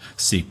end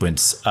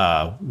sequence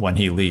when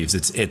he leaves.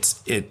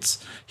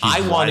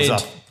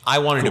 I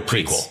wanted a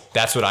prequel.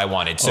 That's what I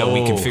wanted. So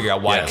we can figure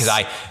out why. Because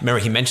I remember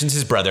he mentions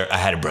his brother. I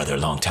had a brother a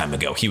long time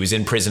ago. He was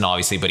in prison,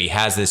 obviously, but he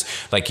has this,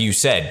 like you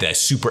said, the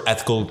super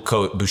ethical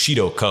code,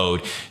 Bushido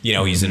code.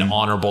 He's an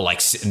honorable,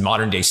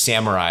 modern day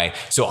samurai.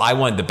 So I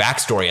wanted the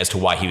backstory as to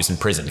why he was in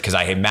prison, because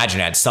I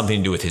imagine it had something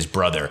to do with his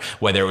brother,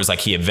 whether it was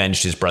like he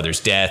avenged his brother's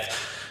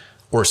death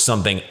or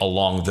something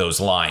along those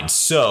lines.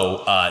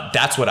 So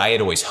that's what I had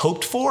always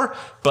hoped for.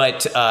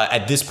 But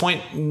at this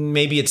point,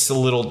 maybe it's a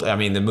little,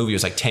 the movie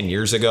was like 10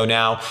 years ago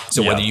now.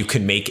 So whether you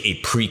could make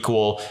a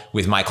prequel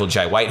with Michael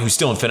Jai White, who's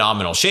still in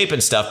phenomenal shape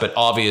and stuff, but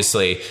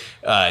obviously,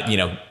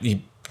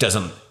 he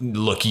doesn't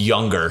look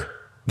younger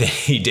than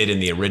he did in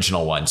the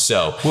original one.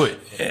 So,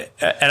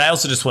 and I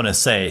also just want to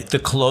say the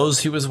clothes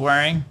he was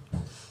wearing,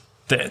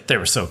 they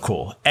were so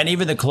cool. And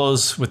even the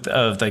clothes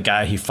of the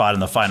guy he fought in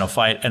the final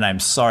fight, and I'm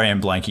sorry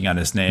I'm blanking on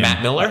his name.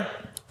 Matt Miller?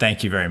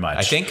 Thank you very much.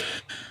 I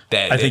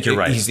think you're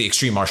right. He's the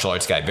extreme martial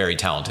arts guy, very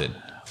talented.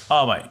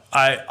 Oh my.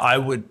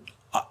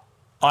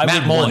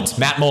 Matt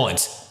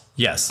Mullins.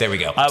 Yes. There we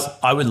go.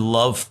 I would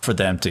love for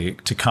them to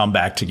come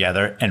back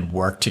together and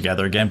work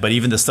together again. But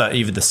even the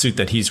suit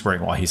that he's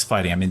wearing while he's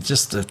fighting,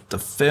 just the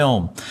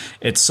film,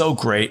 it's so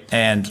great.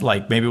 And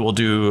maybe we'll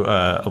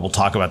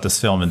talk about this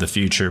film in the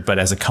future. But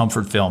as a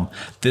comfort film,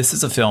 this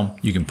is a film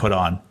you can put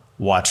on,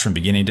 watch from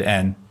beginning to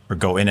end, or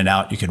go in and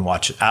out. You can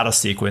watch it out of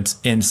sequence,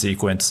 in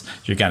sequence.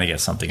 You're going to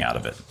get something out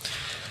of it.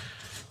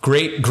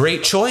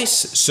 Great choice.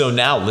 So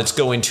now let's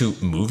go into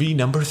movie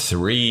number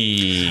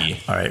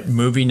 3. All right,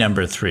 movie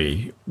number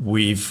 3.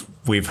 We've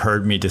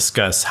heard me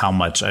discuss how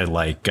much I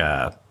like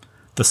the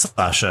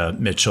Sasha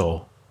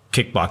Mitchell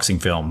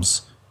kickboxing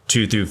films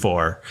 2 through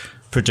 4,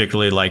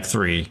 particularly like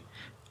 3.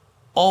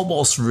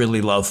 Almost really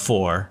love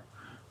 4.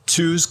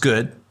 2's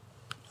good,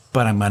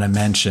 but I'm going to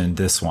mention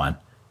this one,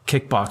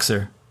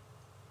 Kickboxer.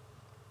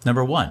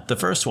 Number 1, the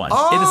first one.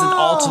 Oh! It is an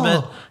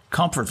ultimate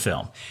comfort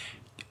film.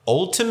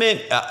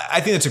 Ultimate,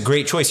 I think that's a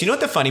great choice. You know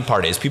what the funny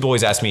part is? People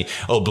always ask me,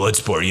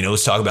 Bloodsport,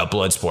 let's talk about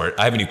Bloodsport.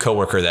 I have a new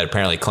coworker that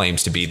apparently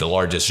claims to be the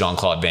largest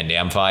Jean-Claude Van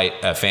Damme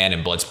fan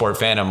and Bloodsport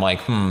fan. I'm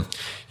like,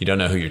 you don't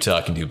know who you're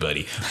talking to,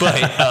 buddy.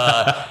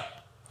 But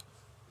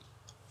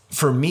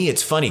for me,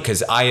 it's funny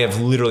because I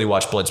have literally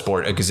watched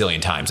Bloodsport a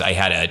gazillion times. I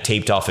had a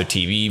taped off a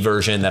TV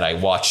version that I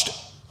watched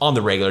on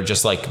the regular,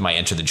 just like my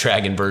Enter the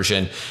Dragon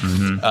version,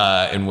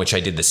 in which I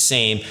did the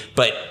same.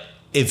 But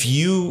if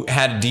you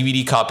had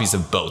DVD copies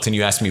of both and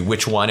you asked me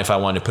which one, if I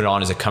wanted to put it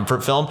on as a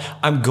comfort film,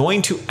 I'm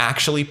going to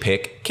actually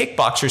pick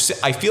Kickboxer.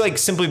 I feel like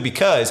simply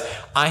because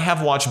I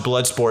have watched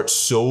Bloodsport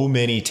so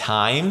many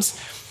times,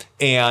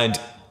 and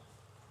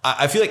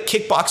I feel like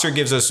Kickboxer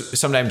gives us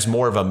sometimes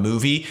more of a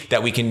movie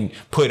that we can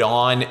put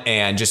on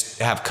and just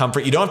have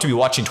comfort. You don't have to be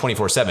watching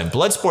 24/7.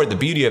 Bloodsport, the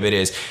beauty of it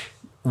is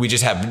we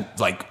just have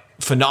like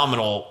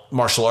phenomenal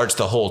martial arts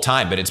the whole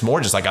time, but it's more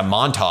just like a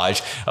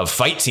montage of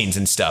fight scenes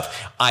and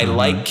stuff. I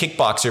like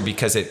Kickboxer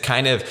because it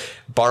kind of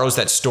borrows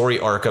that story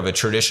arc of a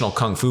traditional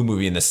kung fu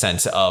movie in the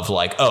sense of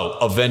like, oh,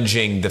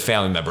 avenging the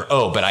family member.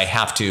 Oh, but I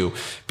have to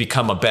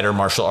become a better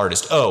martial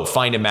artist. Oh,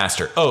 find a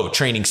master. Oh,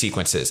 training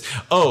sequences.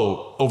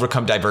 Oh,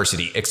 overcome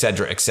diversity,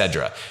 etc.,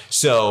 etc.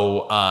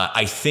 So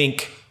I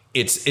think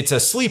it's a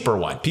sleeper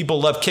one.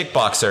 People love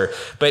Kickboxer,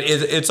 but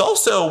it's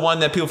also one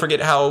that people forget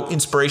how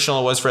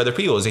inspirational it was for other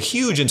people. It was a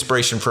huge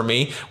inspiration for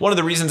me. One of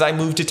the reasons I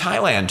moved to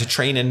Thailand to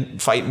train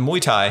and fight in Muay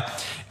Thai.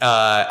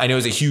 I know it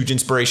was a huge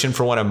inspiration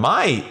for one of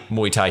my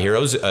Muay Thai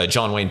heroes,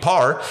 John Wayne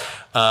Parr.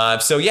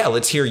 So yeah,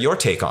 let's hear your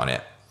take on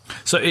it.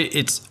 So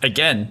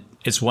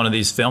it's one of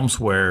these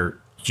films where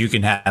you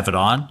can have it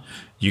on,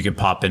 you can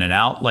pop in and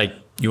out. Like,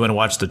 you want to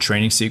watch the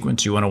training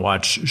sequence. You want to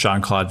watch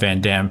Jean-Claude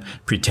Van Damme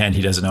pretend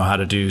he doesn't know how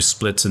to do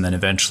splits and then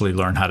eventually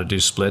learn how to do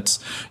splits.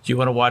 You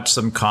want to watch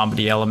some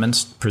comedy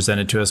elements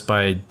presented to us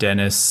by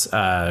Dennis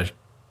Chan,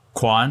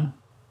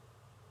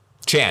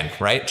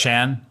 right?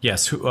 Chan,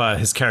 yes.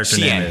 His character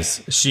name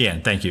is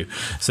Xian. Thank you.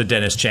 So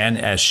Dennis Chan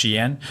as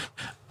Xian.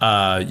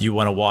 You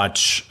want to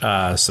watch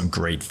some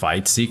great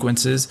fight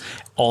sequences.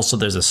 Also,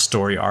 there's a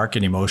story arc,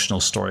 an emotional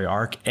story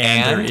arc,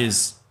 and there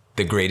is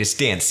the greatest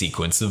dance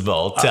sequence of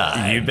all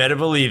time. You better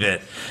believe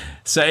it.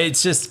 So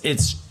it's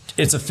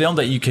a film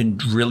that you can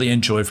really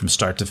enjoy from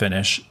start to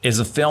finish. It's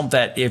a film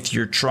that if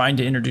you're trying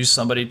to introduce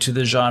somebody to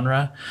the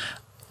genre,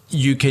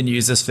 you can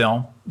use this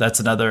film. That's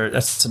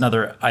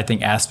another I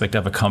think aspect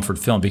of a comfort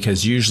film,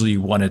 because usually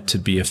you want it to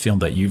be a film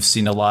that you've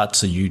seen a lot,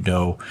 so you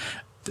know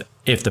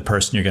if the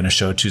person you're going to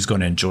show it to is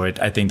going to enjoy it.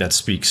 I think that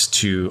speaks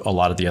to a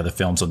lot of the other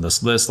films on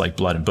this list, like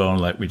Blood and Bone,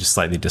 like we just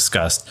slightly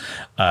discussed,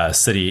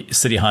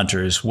 City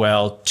Hunter as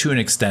well, to an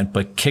extent,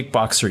 but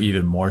Kickboxer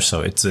even more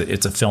so. It's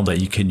a film that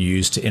you can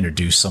use to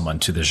introduce someone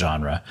to the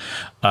genre.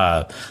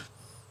 I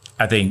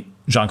think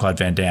Jean-Claude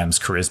Van Damme's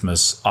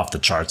charisma's off the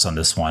charts on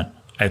this one.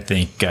 I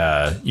think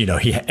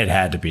it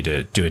had to be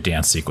to do a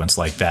dance sequence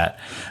like that.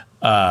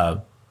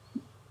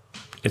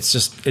 It's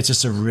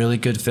just a really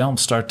good film,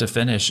 start to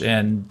finish,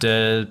 and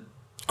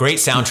great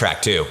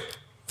soundtrack too.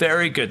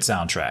 Very good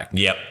soundtrack.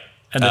 Yep.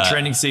 And the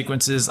training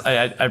sequences,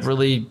 I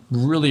really,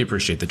 really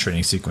appreciate the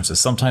training sequences.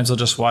 Sometimes I'll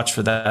just watch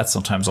for that.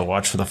 Sometimes I'll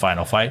watch for the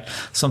final fight.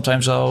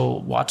 Sometimes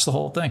I'll watch the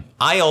whole thing.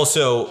 I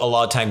also a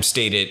lot of times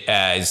state it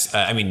as,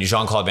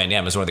 Jean-Claude Van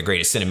Damme is one of the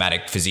greatest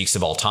cinematic physiques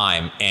of all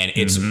time. And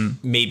it's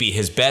maybe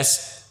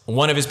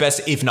one of his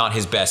best, if not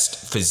his best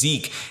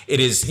physique. It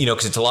is,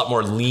 because it's a lot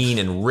more lean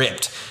and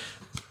ripped.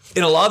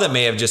 And a lot of that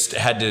may have just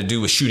had to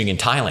do with shooting in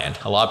Thailand.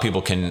 A lot of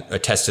people can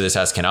attest to this,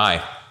 as can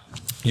I.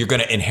 You're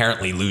going to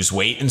inherently lose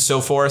weight and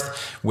so forth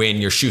when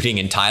you're shooting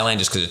in Thailand,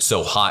 just because it's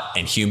so hot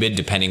and humid,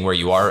 depending where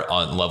you are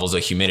on levels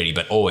of humidity,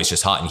 but always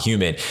just hot and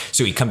humid.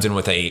 So he comes in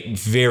with a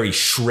very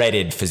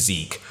shredded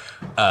physique.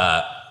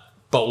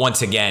 But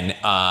once again,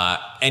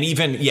 and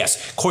even,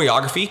 yes,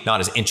 choreography, not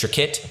as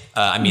intricate.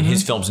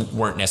 His films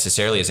weren't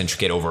necessarily as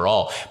intricate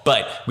overall,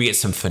 but we get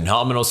some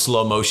phenomenal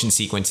slow motion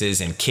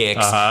sequences and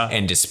kicks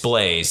and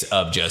displays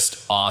of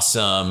just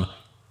awesome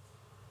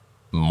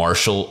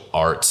martial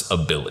arts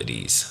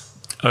abilities.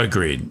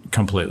 Agreed.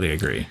 Completely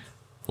agree.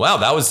 Wow,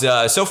 that was,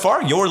 so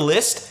far, your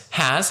list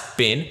has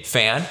been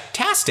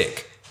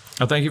fantastic.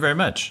 Oh, thank you very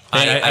much.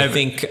 I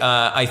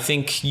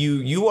think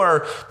you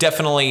are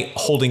definitely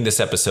holding this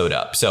episode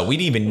up. So we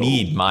didn't even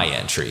need my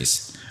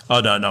entries. Oh,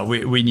 no.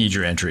 We need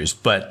your entries.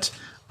 But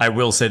I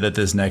will say that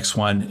this next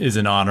one is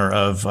in honor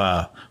of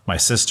my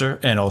sister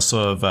and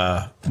also of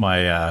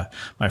my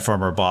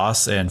former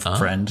boss and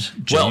friend,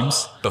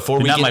 James. Well,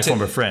 not my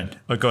former friend,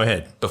 but go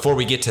ahead. Before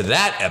we get to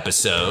that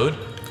episode,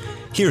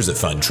 here's a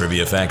fun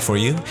trivia fact for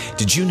you.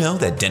 Did you know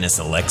that Dennis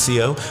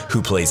Alexio,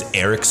 who plays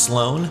Eric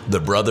Sloan, the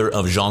brother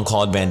of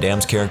Jean-Claude Van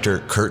Damme's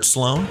character Kurt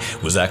Sloan,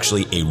 was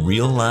actually a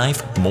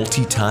real-life,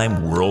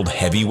 multi-time world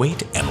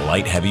heavyweight and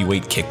light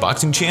heavyweight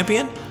kickboxing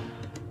champion?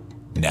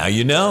 Now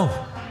you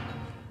know.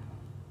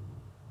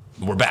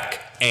 We're back.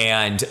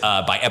 And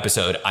by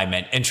episode, I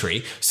meant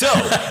entry. So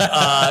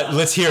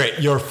let's hear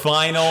it. Your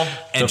final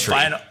entry.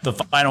 The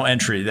final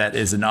entry that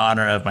is in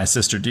honor of my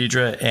sister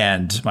Deidre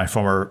and my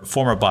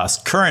former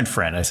boss, current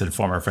friend, I said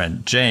former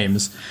friend,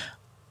 James,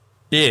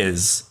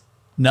 is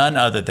none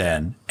other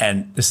than,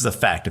 and this is a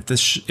fact, if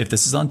this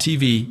is on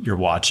TV, you're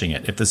watching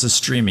it. If this is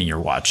streaming,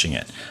 you're watching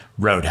it.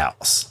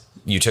 Roadhouse.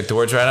 You took the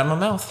words right out of my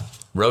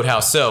mouth.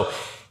 Roadhouse. So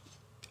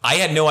I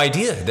had no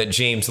idea that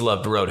James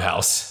loved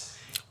Roadhouse.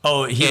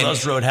 Oh, he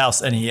loves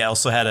Roadhouse, and he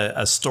also had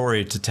a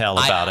story to tell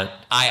about it.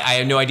 I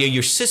have no idea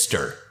your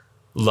sister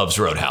loves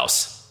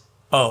Roadhouse.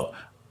 Oh,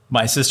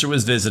 my sister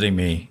was visiting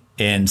me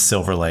in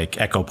Silver Lake,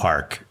 Echo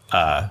Park.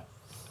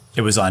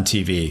 It was on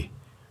TV.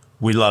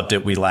 We loved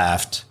it. We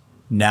laughed.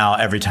 Now,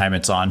 every time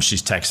it's on,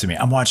 she's texting me,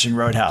 I'm watching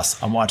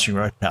Roadhouse. I'm watching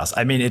Roadhouse.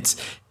 I mean,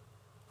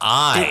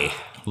 I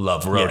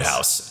love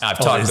Roadhouse. Yes. I've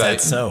talked about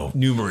it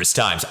numerous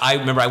times. I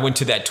remember I went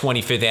to that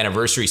 25th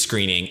anniversary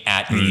screening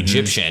at the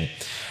Egyptian.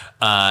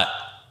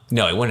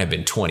 No, it wouldn't have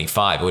been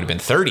 25. It would have been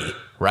 30,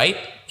 right?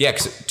 Yeah,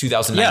 because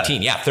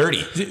 2019. Yeah,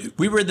 30.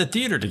 We were in the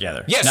theater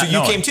together. Yeah, so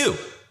you came too.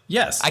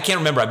 Yes. I can't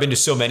remember. I've been to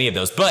so many of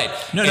those,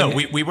 but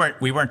we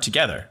weren't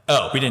together.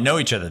 Oh, we didn't know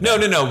each other.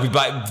 Then. No.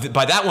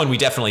 By that one, we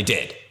definitely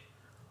did.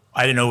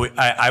 I didn't know.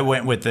 I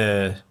went with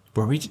the.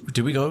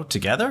 Did we go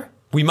together?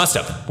 We must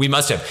have. We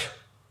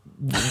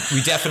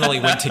definitely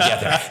went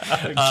together.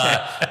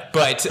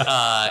 Okay.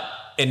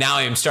 And now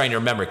I'm starting to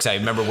remember because I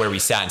remember where we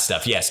sat and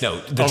stuff. Yes, no,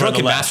 the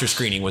Drunken Master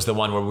screening was the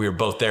one where we were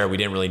both there. We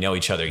didn't really know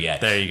each other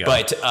yet. There you go.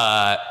 But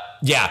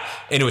yeah,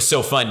 and it was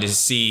so fun to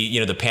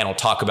see the panel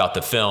talk about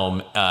the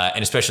film,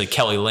 and especially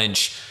Kelly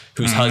Lynch,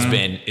 whose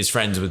husband is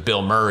friends with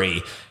Bill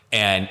Murray.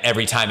 And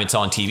every time it's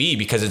on TV,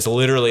 because it's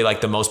literally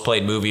like the most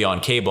played movie on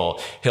cable,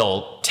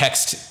 he'll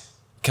text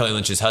Kelly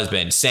Lynch's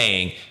husband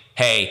saying,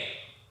 "Hey,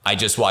 I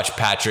just watched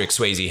Patrick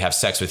Swayze have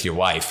sex with your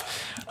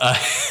wife." But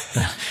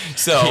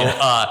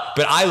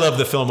I love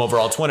the film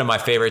overall. It's one of my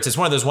favorites. It's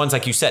one of those ones,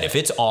 like you said, if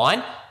it's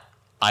on,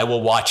 I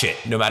will watch it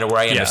no matter where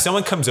I am. Yeah. If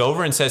someone comes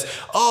over and says,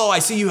 "Oh, I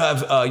see you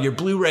have your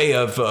Blu-ray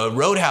of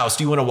Roadhouse.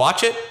 Do you want to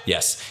watch it?"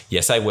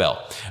 Yes, I will.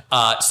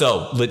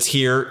 So let's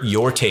hear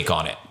your take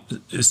on it.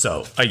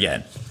 So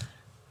again,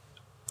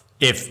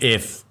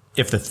 if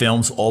the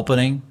film's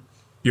opening,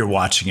 you're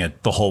watching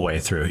it the whole way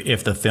through.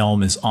 If the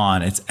film is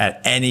on, it's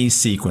at any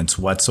sequence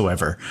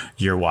whatsoever,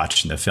 you're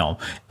watching the film.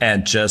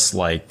 And just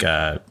like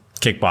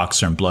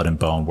Kickboxer and Blood and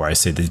Bone, where I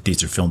say that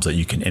these are films that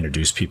you can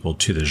introduce people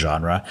to the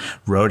genre,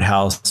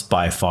 Roadhouse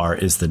by far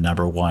is the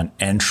number one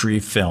entry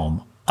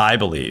film, I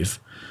believe,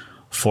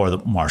 for the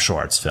martial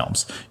arts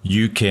films.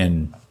 You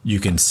can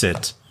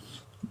sit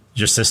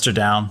your sister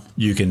down,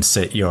 you can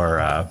sit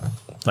your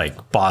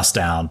boss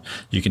down,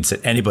 you can sit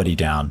anybody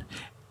down,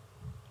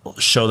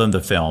 show them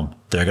the film,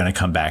 they're going to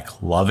come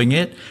back loving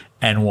it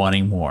and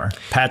wanting more.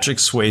 Patrick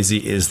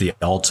Swayze is the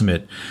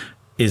ultimate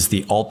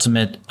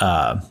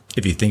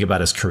if you think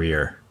about his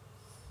career,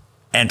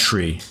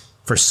 entry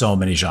for so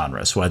many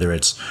genres, whether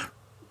it's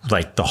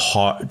like the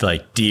hard,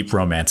 like deep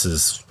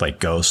romances like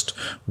Ghost,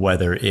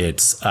 whether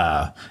it's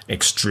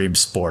extreme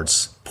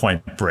sports,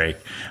 Point Break,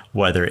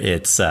 whether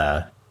it's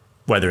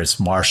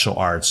martial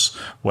arts,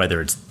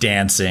 whether it's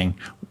dancing.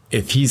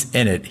 If he's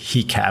in it,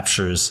 he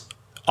captures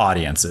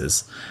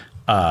audiences.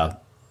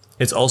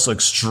 It's also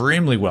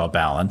extremely well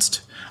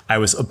balanced. I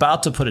was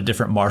about to put a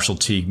different Marshall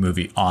Teague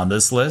movie on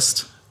this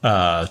list,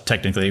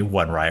 technically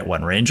One Riot,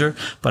 One Ranger,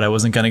 but I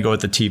wasn't going to go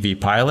with the TV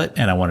pilot,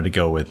 and I wanted to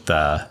go with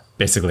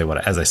basically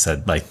what, as I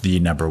said, like the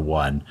number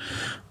one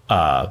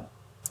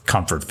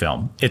comfort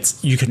film.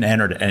 You can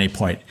enter it at any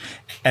point,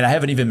 and I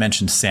haven't even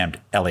mentioned Sam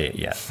Elliott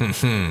yet.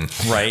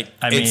 Right?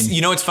 I mean,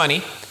 it's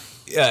funny.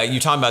 You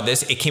talking about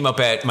this, it came up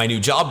at my new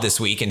job this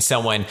week, and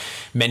someone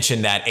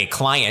mentioned that a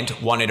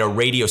client wanted a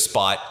radio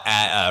spot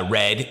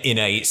read in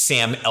a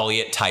Sam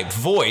Elliott type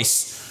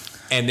voice.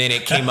 And then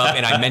it came up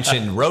and I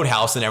mentioned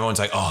Roadhouse, and everyone's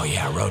like, "Oh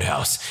yeah,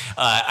 Roadhouse."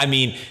 I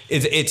mean,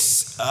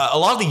 it's a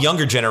lot of the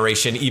younger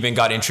generation even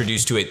got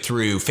introduced to it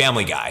through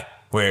Family Guy,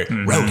 where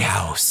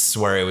Roadhouse,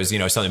 where it was,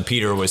 something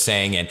Peter was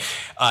saying. And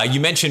you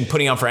mentioned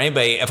putting on for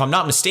anybody. If I'm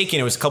not mistaken,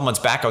 it was a couple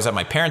months back. I was at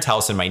my parents'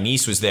 house and my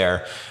niece was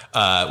there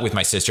with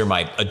my sister,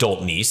 my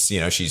adult niece.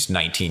 She's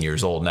 19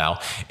 years old now,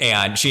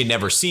 and she had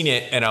never seen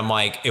it. And I'm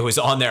like, it was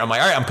on there. I'm like,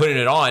 all right, I'm putting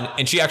it on.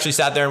 And she actually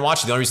sat there and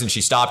watched it. The only reason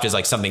she stopped is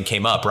like something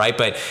came up, right?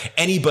 But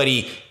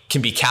anybody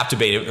can be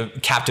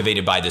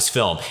captivated by this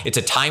film. It's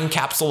a time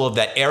capsule of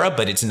that era,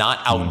 but it's not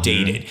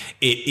outdated.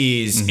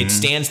 It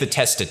stands the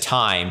test of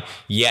time,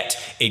 yet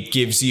it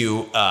gives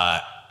you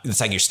it's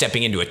like you're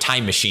stepping into a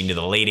time machine to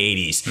the late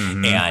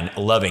 80s and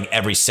loving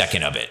every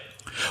second of it.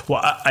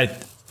 Well,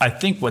 I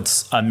think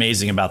what's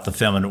amazing about the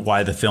film and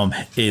why the film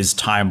is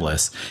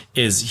timeless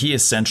is he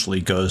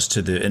essentially goes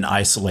to an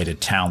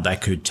isolated town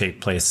that could take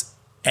place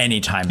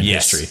any time in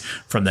history,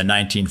 from the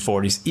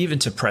 1940s even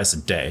to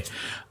present day.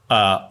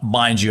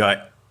 Mind you,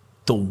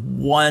 the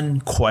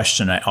one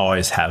question I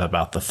always have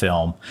about the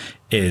film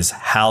is,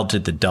 how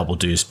did the Double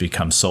Deuce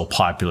become so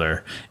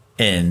popular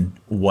in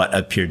what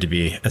appeared to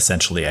be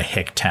essentially a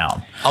hick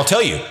town? I'll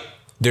tell you,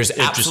 there's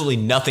absolutely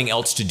nothing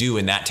else to do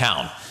in that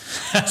town.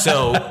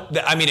 So,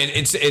 I mean,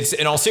 it's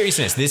in all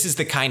seriousness, this is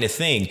the kind of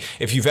thing,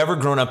 if you've ever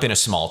grown up in a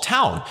small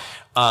town,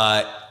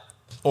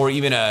 or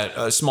even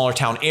a smaller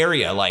town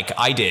area like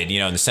I did,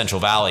 in the Central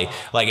Valley,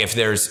 like if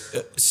there's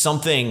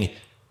something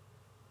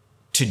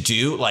to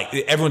do, like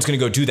everyone's going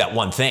to go do that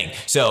one thing.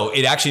 So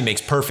it actually makes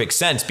perfect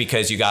sense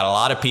because you got a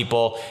lot of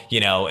people,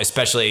 you know,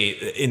 especially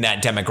in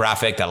that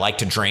demographic that like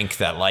to drink,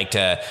 that like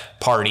to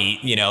party,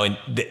 you know, and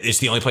it's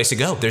the only place to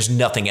go. There's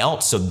nothing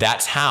else. So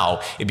that's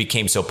how it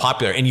became so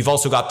popular. And you've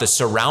also got the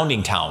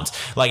surrounding towns,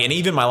 like, and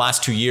even my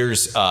last 2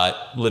 years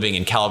living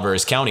in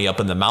Calaveras County up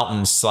in the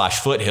mountains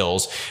 /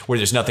 foothills where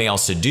there's nothing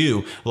else to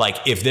do.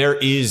 Like if there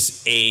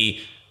is a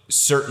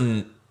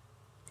certain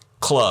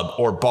club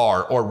or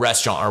bar or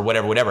restaurant or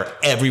whatever,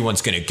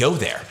 everyone's going to go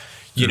there.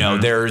 You know,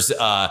 there's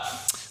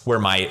where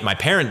my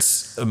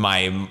parents,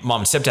 my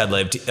mom and stepdad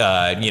lived,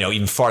 you know,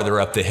 even farther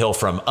up the hill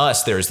from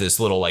us, there's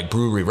this little like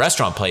brewery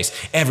restaurant place.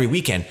 Every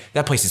weekend,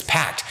 that place is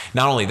packed.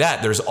 Not only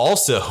that, there's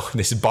also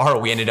this bar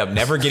we ended up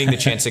never getting the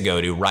chance to go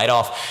to right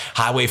off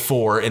Highway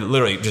 4, and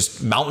literally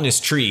just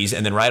mountainous trees.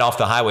 And then right off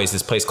the highway is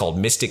this place called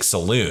Mystic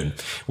Saloon,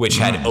 which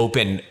had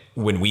opened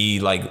when we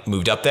like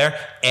moved up there.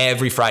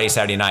 Every Friday,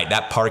 Saturday night,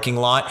 that parking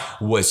lot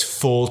was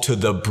full to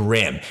the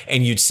brim.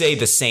 And you'd say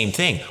the same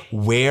thing.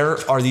 Where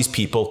are these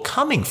people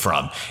coming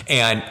from?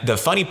 And the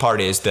funny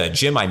part is the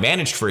gym I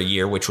managed for a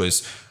year, which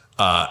was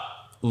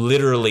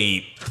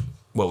literally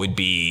what would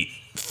be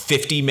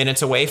 50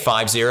 minutes away,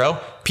 50,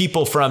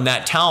 people from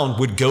that town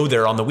would go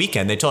there on the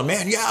weekend. They told me,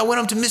 man, yeah, I went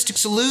up to Mystic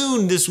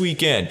Saloon this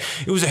weekend.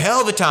 It was a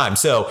hell of a time.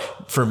 So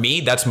for me,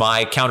 that's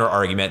my counter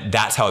argument.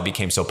 That's how it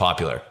became so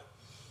popular.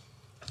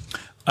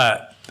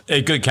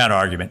 A good counter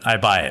argument. I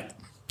buy it.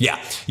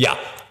 Yeah.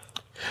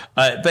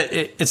 But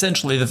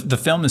essentially, the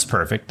film is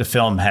perfect. The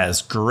film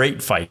has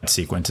great fight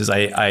sequences.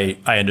 I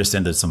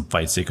understand there's some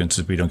fight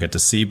sequences we don't get to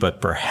see, but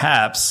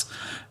perhaps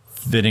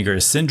Vinegar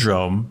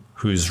Syndrome,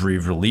 who's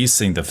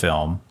re-releasing the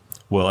film,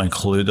 will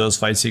include those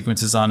fight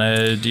sequences on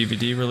a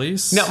DVD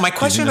release. Now, my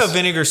question about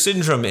Vinegar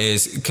Syndrome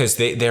is because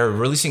they're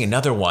releasing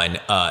another one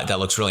that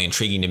looks really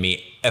intriguing to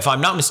me. If I'm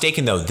not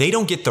mistaken, though, they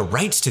don't get the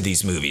rights to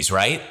these movies,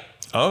 right?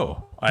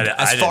 Oh.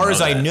 As far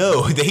as I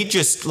know, they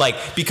just like,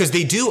 because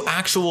they do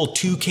actual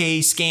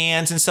 2K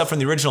scans and stuff from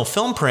the original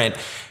film print,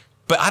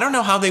 but I don't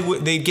know how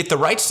they get the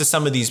rights to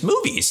some of these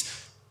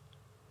movies.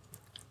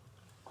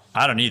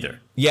 I don't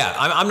either. Yeah,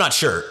 I'm not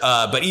sure.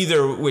 But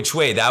either which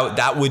way,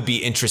 that would be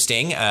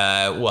interesting.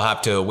 We'll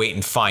have to wait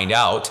and find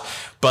out.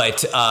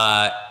 But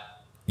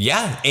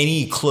yeah,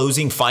 any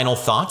closing final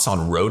thoughts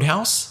on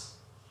Roadhouse?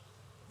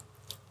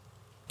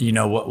 You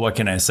know, what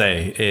can I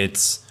say?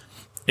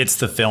 It's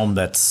the film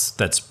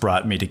that's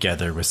brought me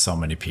together with so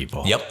many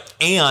people. Yep.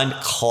 And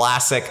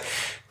classic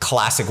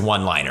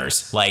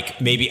one-liners.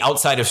 Like maybe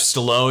outside of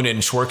Stallone and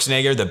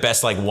Schwarzenegger, the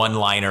best like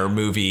one-liner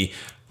movie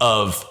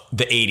of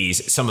the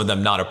 80s. Some of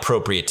them not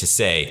appropriate to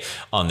say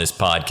on this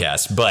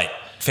podcast, but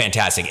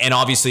fantastic. And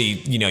obviously,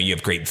 you know, you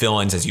have great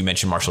villains, as you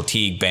mentioned, Marshall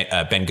Teague, Ben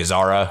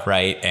Gazzara,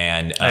 right?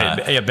 And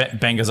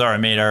Ben Gazzara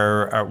made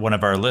our one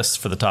of our lists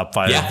for the top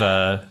 5.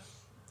 Yeah.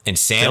 And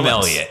Sam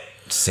Elliott.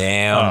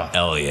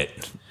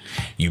 Elliott.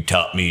 You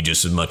taught me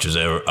just as much as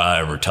I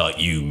ever taught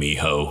you,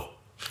 mijo.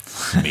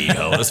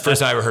 Mijo. That's the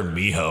first time I ever heard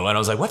mijo. And I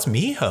was like, what's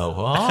mijo?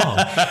 Oh.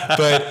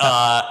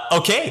 But,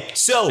 okay.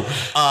 So,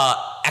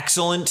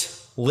 excellent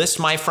list,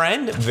 my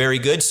friend. Very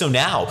good. So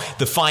now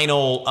the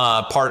final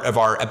part of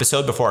our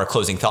episode before our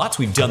closing thoughts.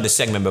 We've done this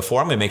segment before.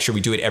 I'm going to make sure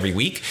we do it every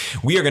week.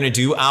 We are going to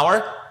do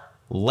our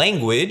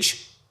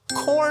language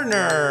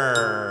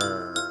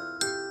corner.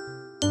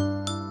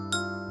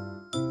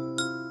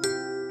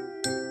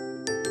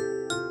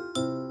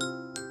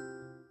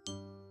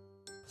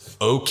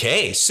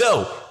 Okay,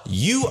 so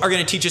you are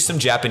going to teach us some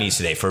Japanese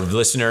today. For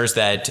listeners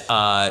that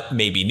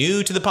may be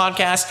new to the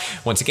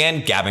podcast, once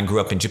again, Gavin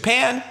grew up in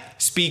Japan,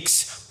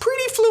 speaks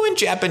pretty fluent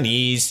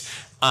Japanese.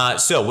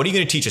 So what are you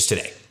going to teach us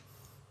today?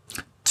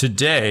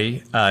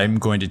 Today, I'm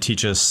going to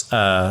teach us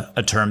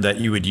a term that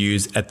you would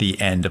use at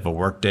the end of a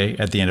workday,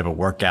 at the end of a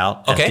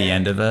workout, at the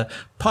end of a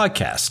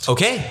podcast.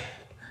 Okay.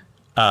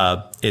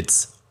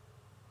 It's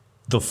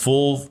the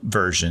full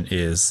version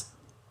is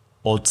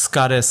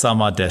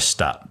 "Otsukare-sama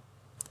deshita."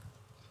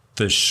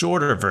 The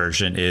shorter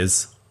version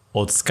is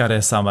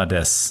 "Otsukare-sama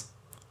desu."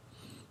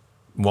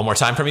 One more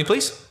time for me,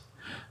 please.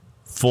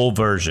 Full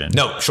version.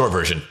 No, short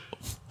version.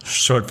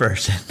 Short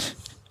version.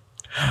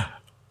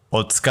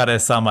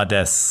 "Otsukare-sama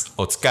desu."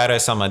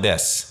 Otsukare-sama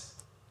desu.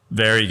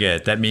 Very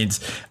good. That means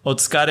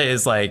otsukare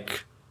is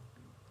like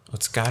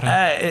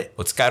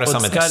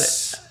Otsukare-sama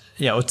desu.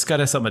 Yeah,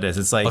 otsukare-sama desu.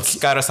 It's like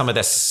otsukare-sama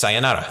desu.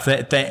 Sayonara.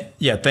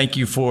 Thank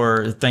you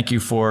for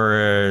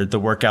the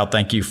workout.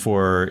 Thank you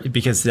for,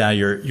 because now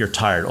you're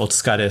tired.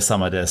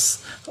 Otsukare-sama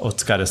desu.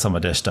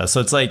 Otsukare-sama deshita.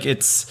 So it's like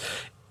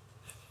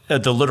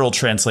the literal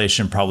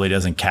translation probably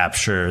doesn't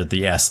capture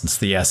the essence.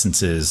 The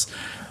essence is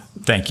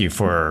thank you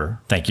for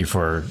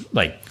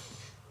like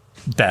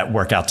that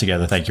workout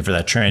together. Thank you for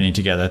that training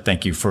together.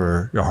 Thank you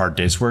for your hard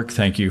day's work.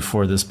 Thank you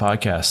for this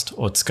podcast.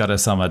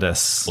 Otsukare-sama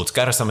desu.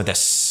 Otsukare-sama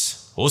desu.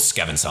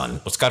 Gavin-san.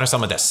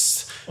 Otsukare-sama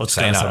desu.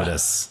 Otsukare-sama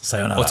desu.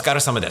 Sayonara.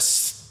 Otsukare-sama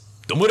desu.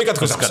 That's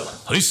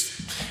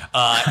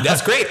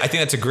great. I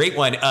think that's a great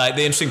one. The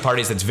interesting part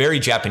is that's very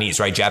Japanese,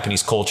 right?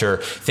 Japanese culture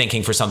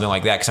thinking for something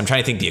like that. Because I'm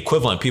trying to think the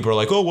equivalent. People are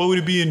like, oh, what would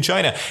it be in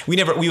China?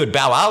 We would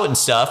bow out and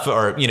stuff,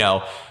 or we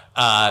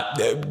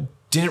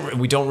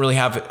don't really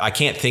have. I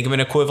can't think of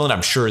an equivalent.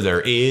 I'm sure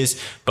there is,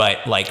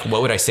 but like,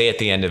 what would I say at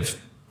the end of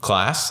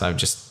class? I'm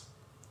just,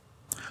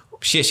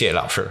 谢谢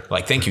老师.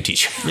 Like, thank you,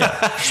 teacher.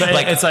 Yeah, so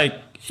it's like.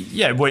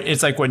 Yeah,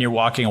 it's like when you're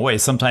walking away.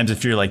 Sometimes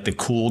if you're like the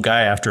cool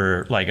guy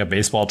after like a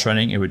baseball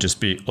training, it would just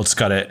be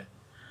otsukare.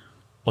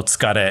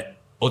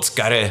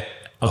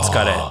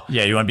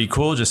 Yeah, you want to be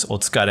cool? Just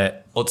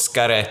otsukare.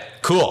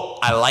 Cool.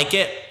 I like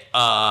it.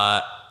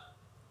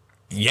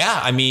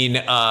 Yeah, I mean,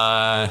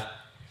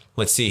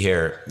 let's see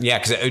here. Yeah,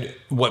 because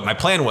what my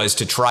plan was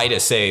to try to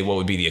say what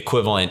would be the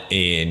equivalent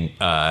in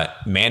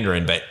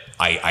Mandarin, but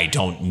I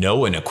don't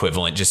know an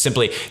equivalent, just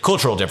simply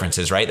cultural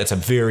differences, right? That's a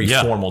very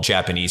formal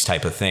Japanese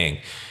type of thing.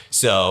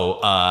 So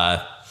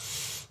I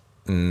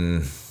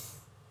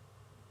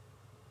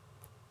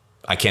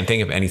can't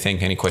think of anything.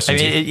 Any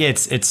questions? I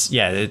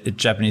mean,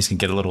 Japanese can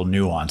get a little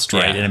nuanced,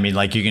 right? Yeah. And I mean,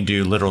 like you can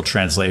do literal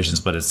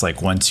translations, but it's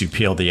like once you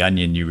peel the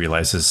onion, you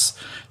realize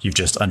you've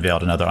just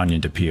unveiled another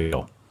onion to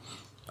peel.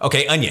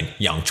 Okay, onion,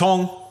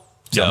 yangchong.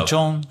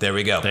 Yangchong. There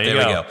we go. There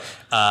we go.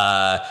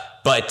 I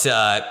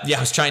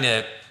was trying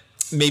to.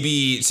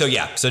 Maybe so.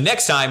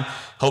 Next time,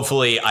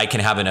 hopefully, I can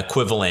have an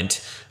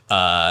equivalent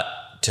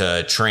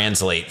to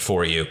translate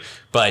for you.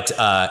 But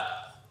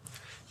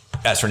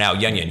as for now,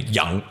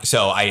 yang.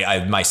 So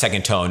I my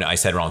second tone I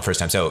said wrong the first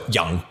time. So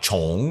yang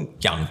chong.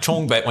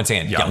 But once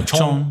again, yang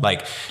chong,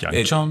 like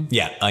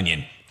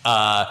onion.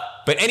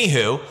 But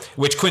anywho,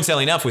 which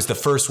coincidentally enough was the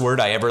first word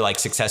I ever like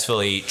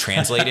successfully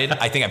translated.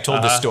 I think I've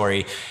told this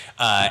story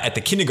at the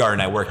kindergarten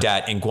I worked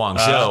at in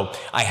Guangzhou.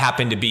 I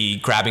happened to be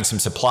grabbing some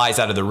supplies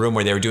out of the room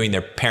where they were doing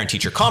their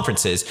parent-teacher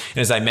conferences. And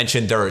as I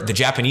mentioned, the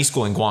Japanese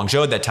school in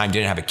Guangzhou at that time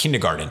didn't have a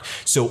kindergarten.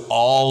 So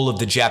all of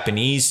the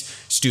Japanese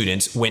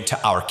students went to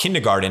our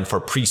kindergarten for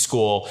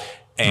preschool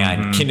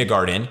and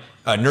kindergarten.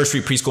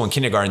 Nursery, preschool, and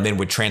kindergarten, then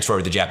would transfer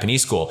over to the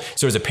Japanese school.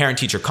 So there was a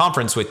parent-teacher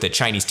conference with the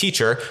Chinese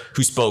teacher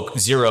who spoke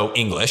 0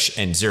 English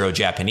and 0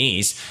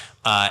 Japanese,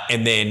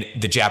 and then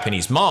the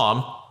Japanese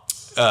mom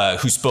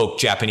who spoke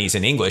Japanese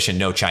and English and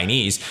no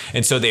Chinese.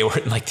 And so they were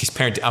like these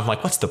parents. I'm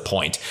like, what's the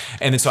point?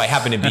 And then so I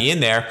happened to be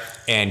in there,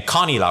 and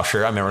Connie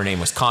Lauscher, I remember her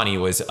name was Connie,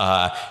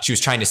 she was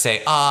trying to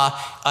say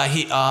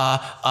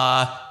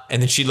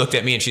and then she looked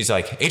at me and she's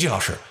like, AJ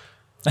Lauscher,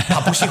 他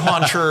不喜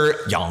欢吃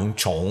洋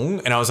葱.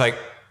 And I was like,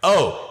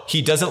 oh,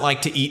 he doesn't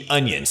like to eat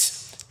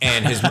onions.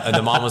 And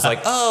the mom was like,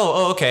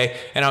 oh, okay.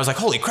 And I was like,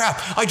 holy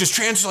crap, I just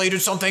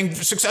translated something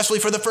successfully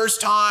for the first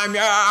time.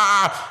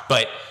 Yeah.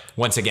 But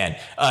once again,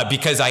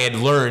 because I had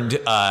learned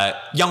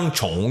yang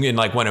chong in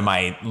like one of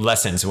my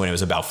lessons when it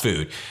was about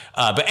food.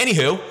 But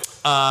anywho,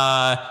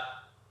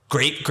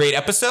 great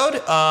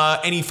episode.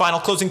 Any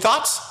final closing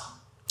thoughts?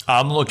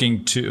 I'm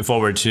looking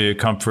forward to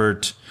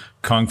Comfort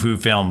Kung Fu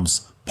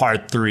Films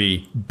Part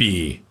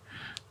 3B.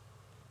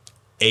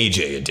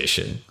 AJ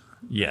edition.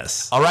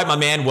 Yes. All right, my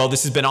man. Well,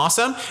 this has been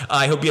awesome.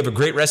 I hope you have a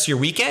great rest of your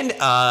weekend.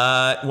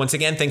 Once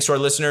again, thanks to our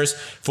listeners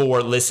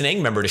for listening.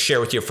 Remember to share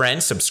with your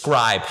friends,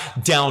 subscribe,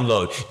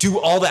 download, do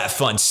all that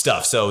fun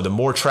stuff. So the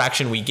more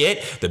traction we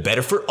get, the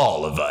better for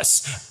all of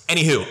us.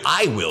 Anywho,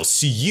 I will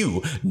see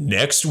you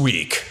next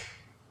week.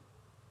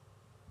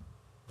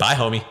 Bye,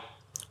 homie.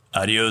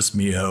 Adios,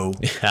 mijo.